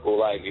circle.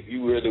 Like if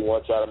you really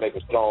want to try to make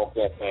a strong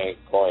campaign,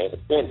 go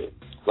independent.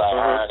 Like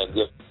hiring a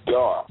good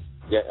PR.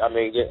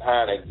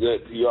 Hiring a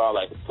good PR,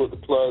 like to put the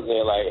plugs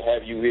in, like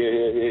have you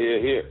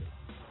here.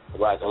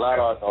 Like a lot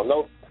of artists don't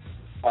know.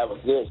 Have a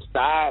good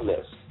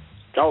stylist.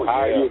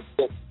 Hire a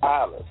good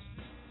stylist.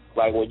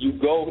 Like when you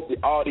go to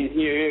all these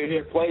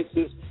here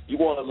places, you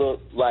want to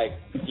look like,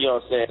 you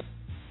know what I'm saying?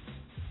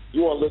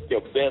 You want to look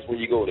your best when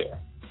you go there.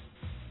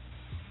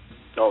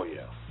 Oh,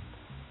 yeah.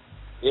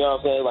 You know what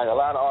I'm saying? Like a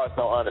lot of artists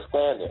don't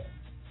understand that.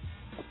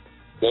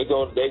 They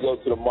go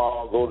to the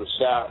mall, go to the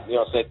shop, you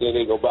know what I'm saying? Then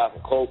they go buy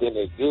some clothes and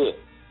they're good.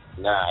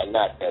 Nah,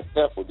 not that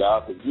simple,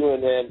 dog. Because you in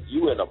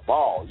the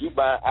mall. You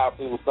buy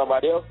outfits with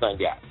somebody else done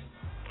got.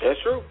 That's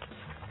true.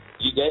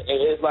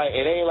 It's like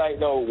it ain't like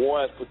no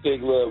one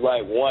particular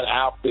like one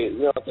outfit.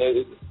 You know what I'm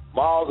saying?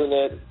 Malls and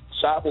that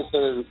shopping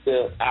centers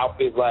sell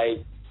outfits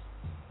like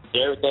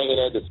everything in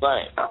there the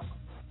same.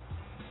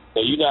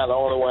 So you're not the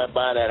only one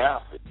buying that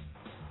outfit.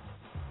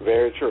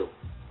 Very true.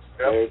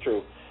 Yep. Very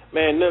true.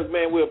 Man, look,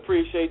 man, we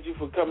appreciate you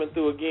for coming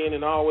through again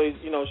and always,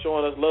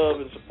 showing us love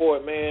and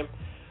support, man.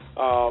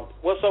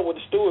 What's up with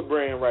the Stewart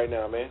brand right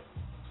now, man?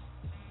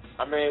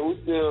 I mean,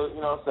 we still, doing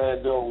what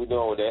we're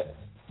doing with that.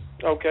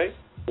 Okay.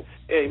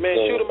 Hey, man,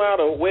 shoot them out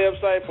a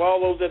website. For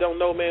all those that don't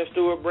know, man,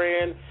 Stewart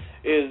brand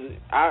is,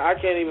 I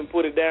can't even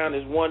put it down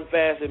as one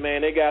facet,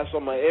 man. They got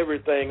some of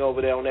everything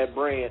over there on that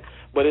brand.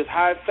 But it's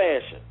high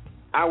fashion.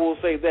 I will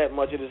say that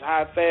much. It is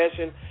high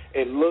fashion.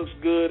 It looks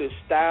good. It's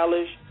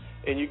stylish.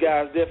 And you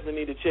guys definitely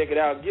need to check it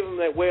out. Give them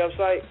that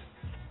website.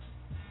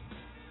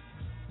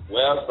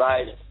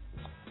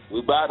 We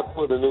about to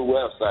put a new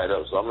website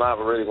up, so I'm not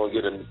really going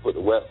to put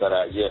the website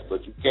out yet.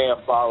 But you can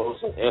follow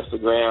us on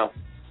Instagram,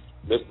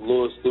 Mr.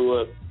 Lewis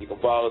Stewart. You can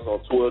follow us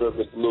on Twitter,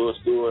 Mr. Lewis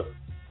Stewart.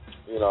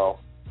 And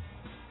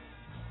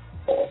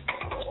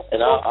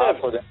I'll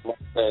put that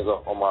things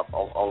up on the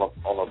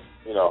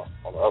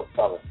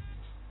upcoming.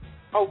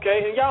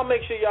 Okay, and y'all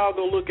make sure y'all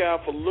go look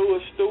out for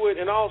Lewis Stewart.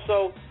 And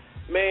also,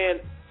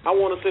 man, I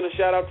want to send a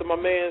shout out to my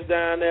mans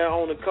down there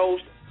on the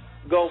coast,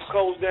 Gulf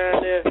Coast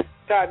down there,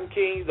 Cotton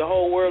Kings. The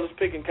whole world is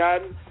picking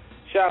cotton.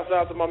 Shouts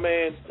out to my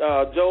man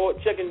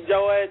Chicken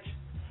George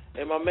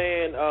and my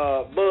man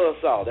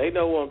Buzzsaw. They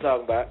know what I'm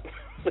talking about.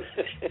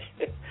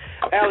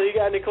 Alan, you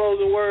got any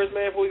closing words,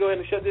 man, before we go ahead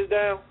and shut this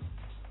down?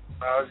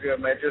 Good,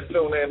 man. Just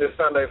tune in this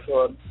Sunday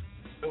for a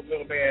New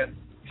Middleman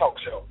talk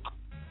show.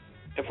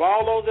 And for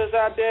all those that's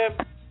out there,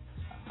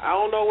 I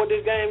don't know what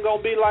this game going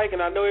to be like,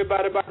 and I know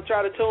everybody about to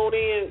try to tune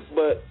in,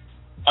 but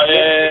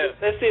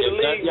let's see the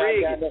league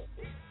rigged.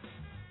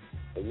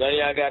 If none of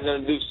y'all got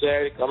nothing to do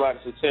Saturday, come out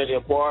to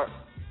Centennial Park.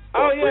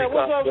 Oh, yeah.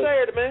 What's up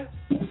Saturday, man?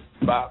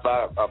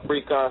 By a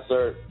free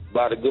concert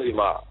by the Goody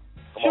Mob.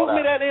 Shoot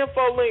me that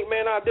info link,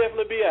 man. I'll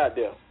definitely be out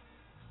there.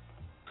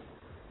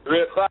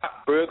 3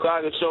 o'clock. 3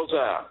 o'clock is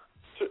showtime.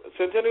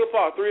 Centennial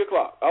Park, 3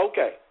 o'clock.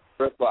 Okay.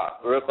 3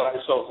 o'clock. 3 o'clock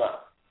is showtime.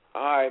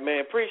 All right,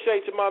 man.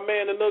 Appreciate you, my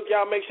man. And look,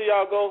 y'all make sure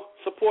y'all go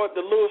support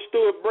the Lewis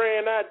Stewart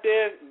brand out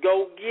there.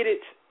 Go get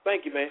it.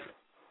 Thank you, man.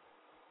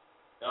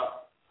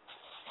 Yeah.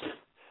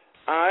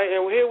 All right,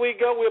 and here we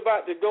go. We're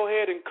about to go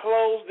ahead and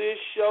close this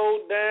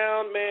show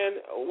down, man.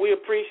 We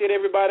appreciate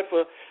everybody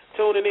for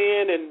tuning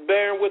in and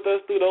bearing with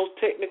us through those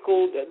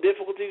technical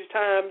difficulties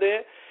time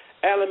there.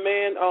 Alan,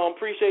 man,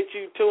 appreciate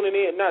you tuning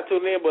in, not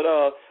tuning in, but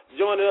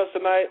joining us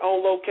tonight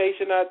on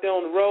location out there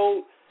on the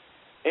road.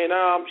 And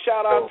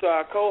shout out to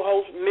our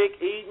co-host,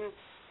 Nick Eden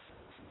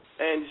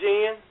and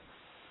Jen.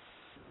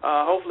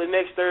 Hopefully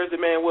next Thursday,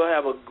 man, we'll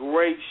have a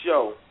great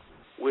show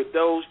with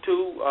those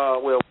two.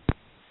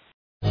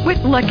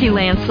 With Lucky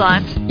Land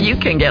Slots, you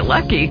can get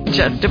lucky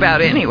just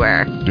about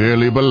anywhere.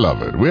 Dearly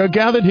beloved, we are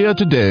gathered here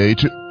today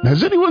to...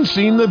 Has anyone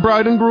seen the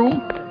bride and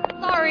groom?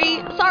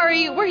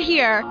 Sorry, we're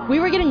here. We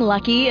were getting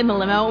lucky in the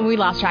limo and we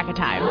lost track of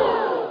time.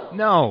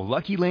 No,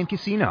 Lucky Land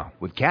Casino,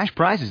 with cash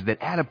prizes that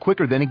add up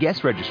quicker than a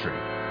guest registry.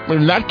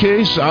 In that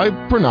case, I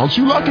pronounce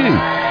you lucky.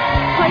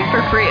 Play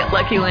for free at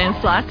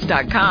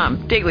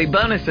LuckyLandSlots.com. Daily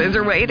bonuses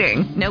are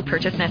waiting. No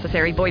purchase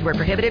necessary. Void where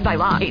prohibited by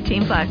law.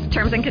 18+.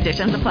 Terms and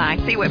conditions apply.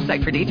 See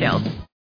website for details.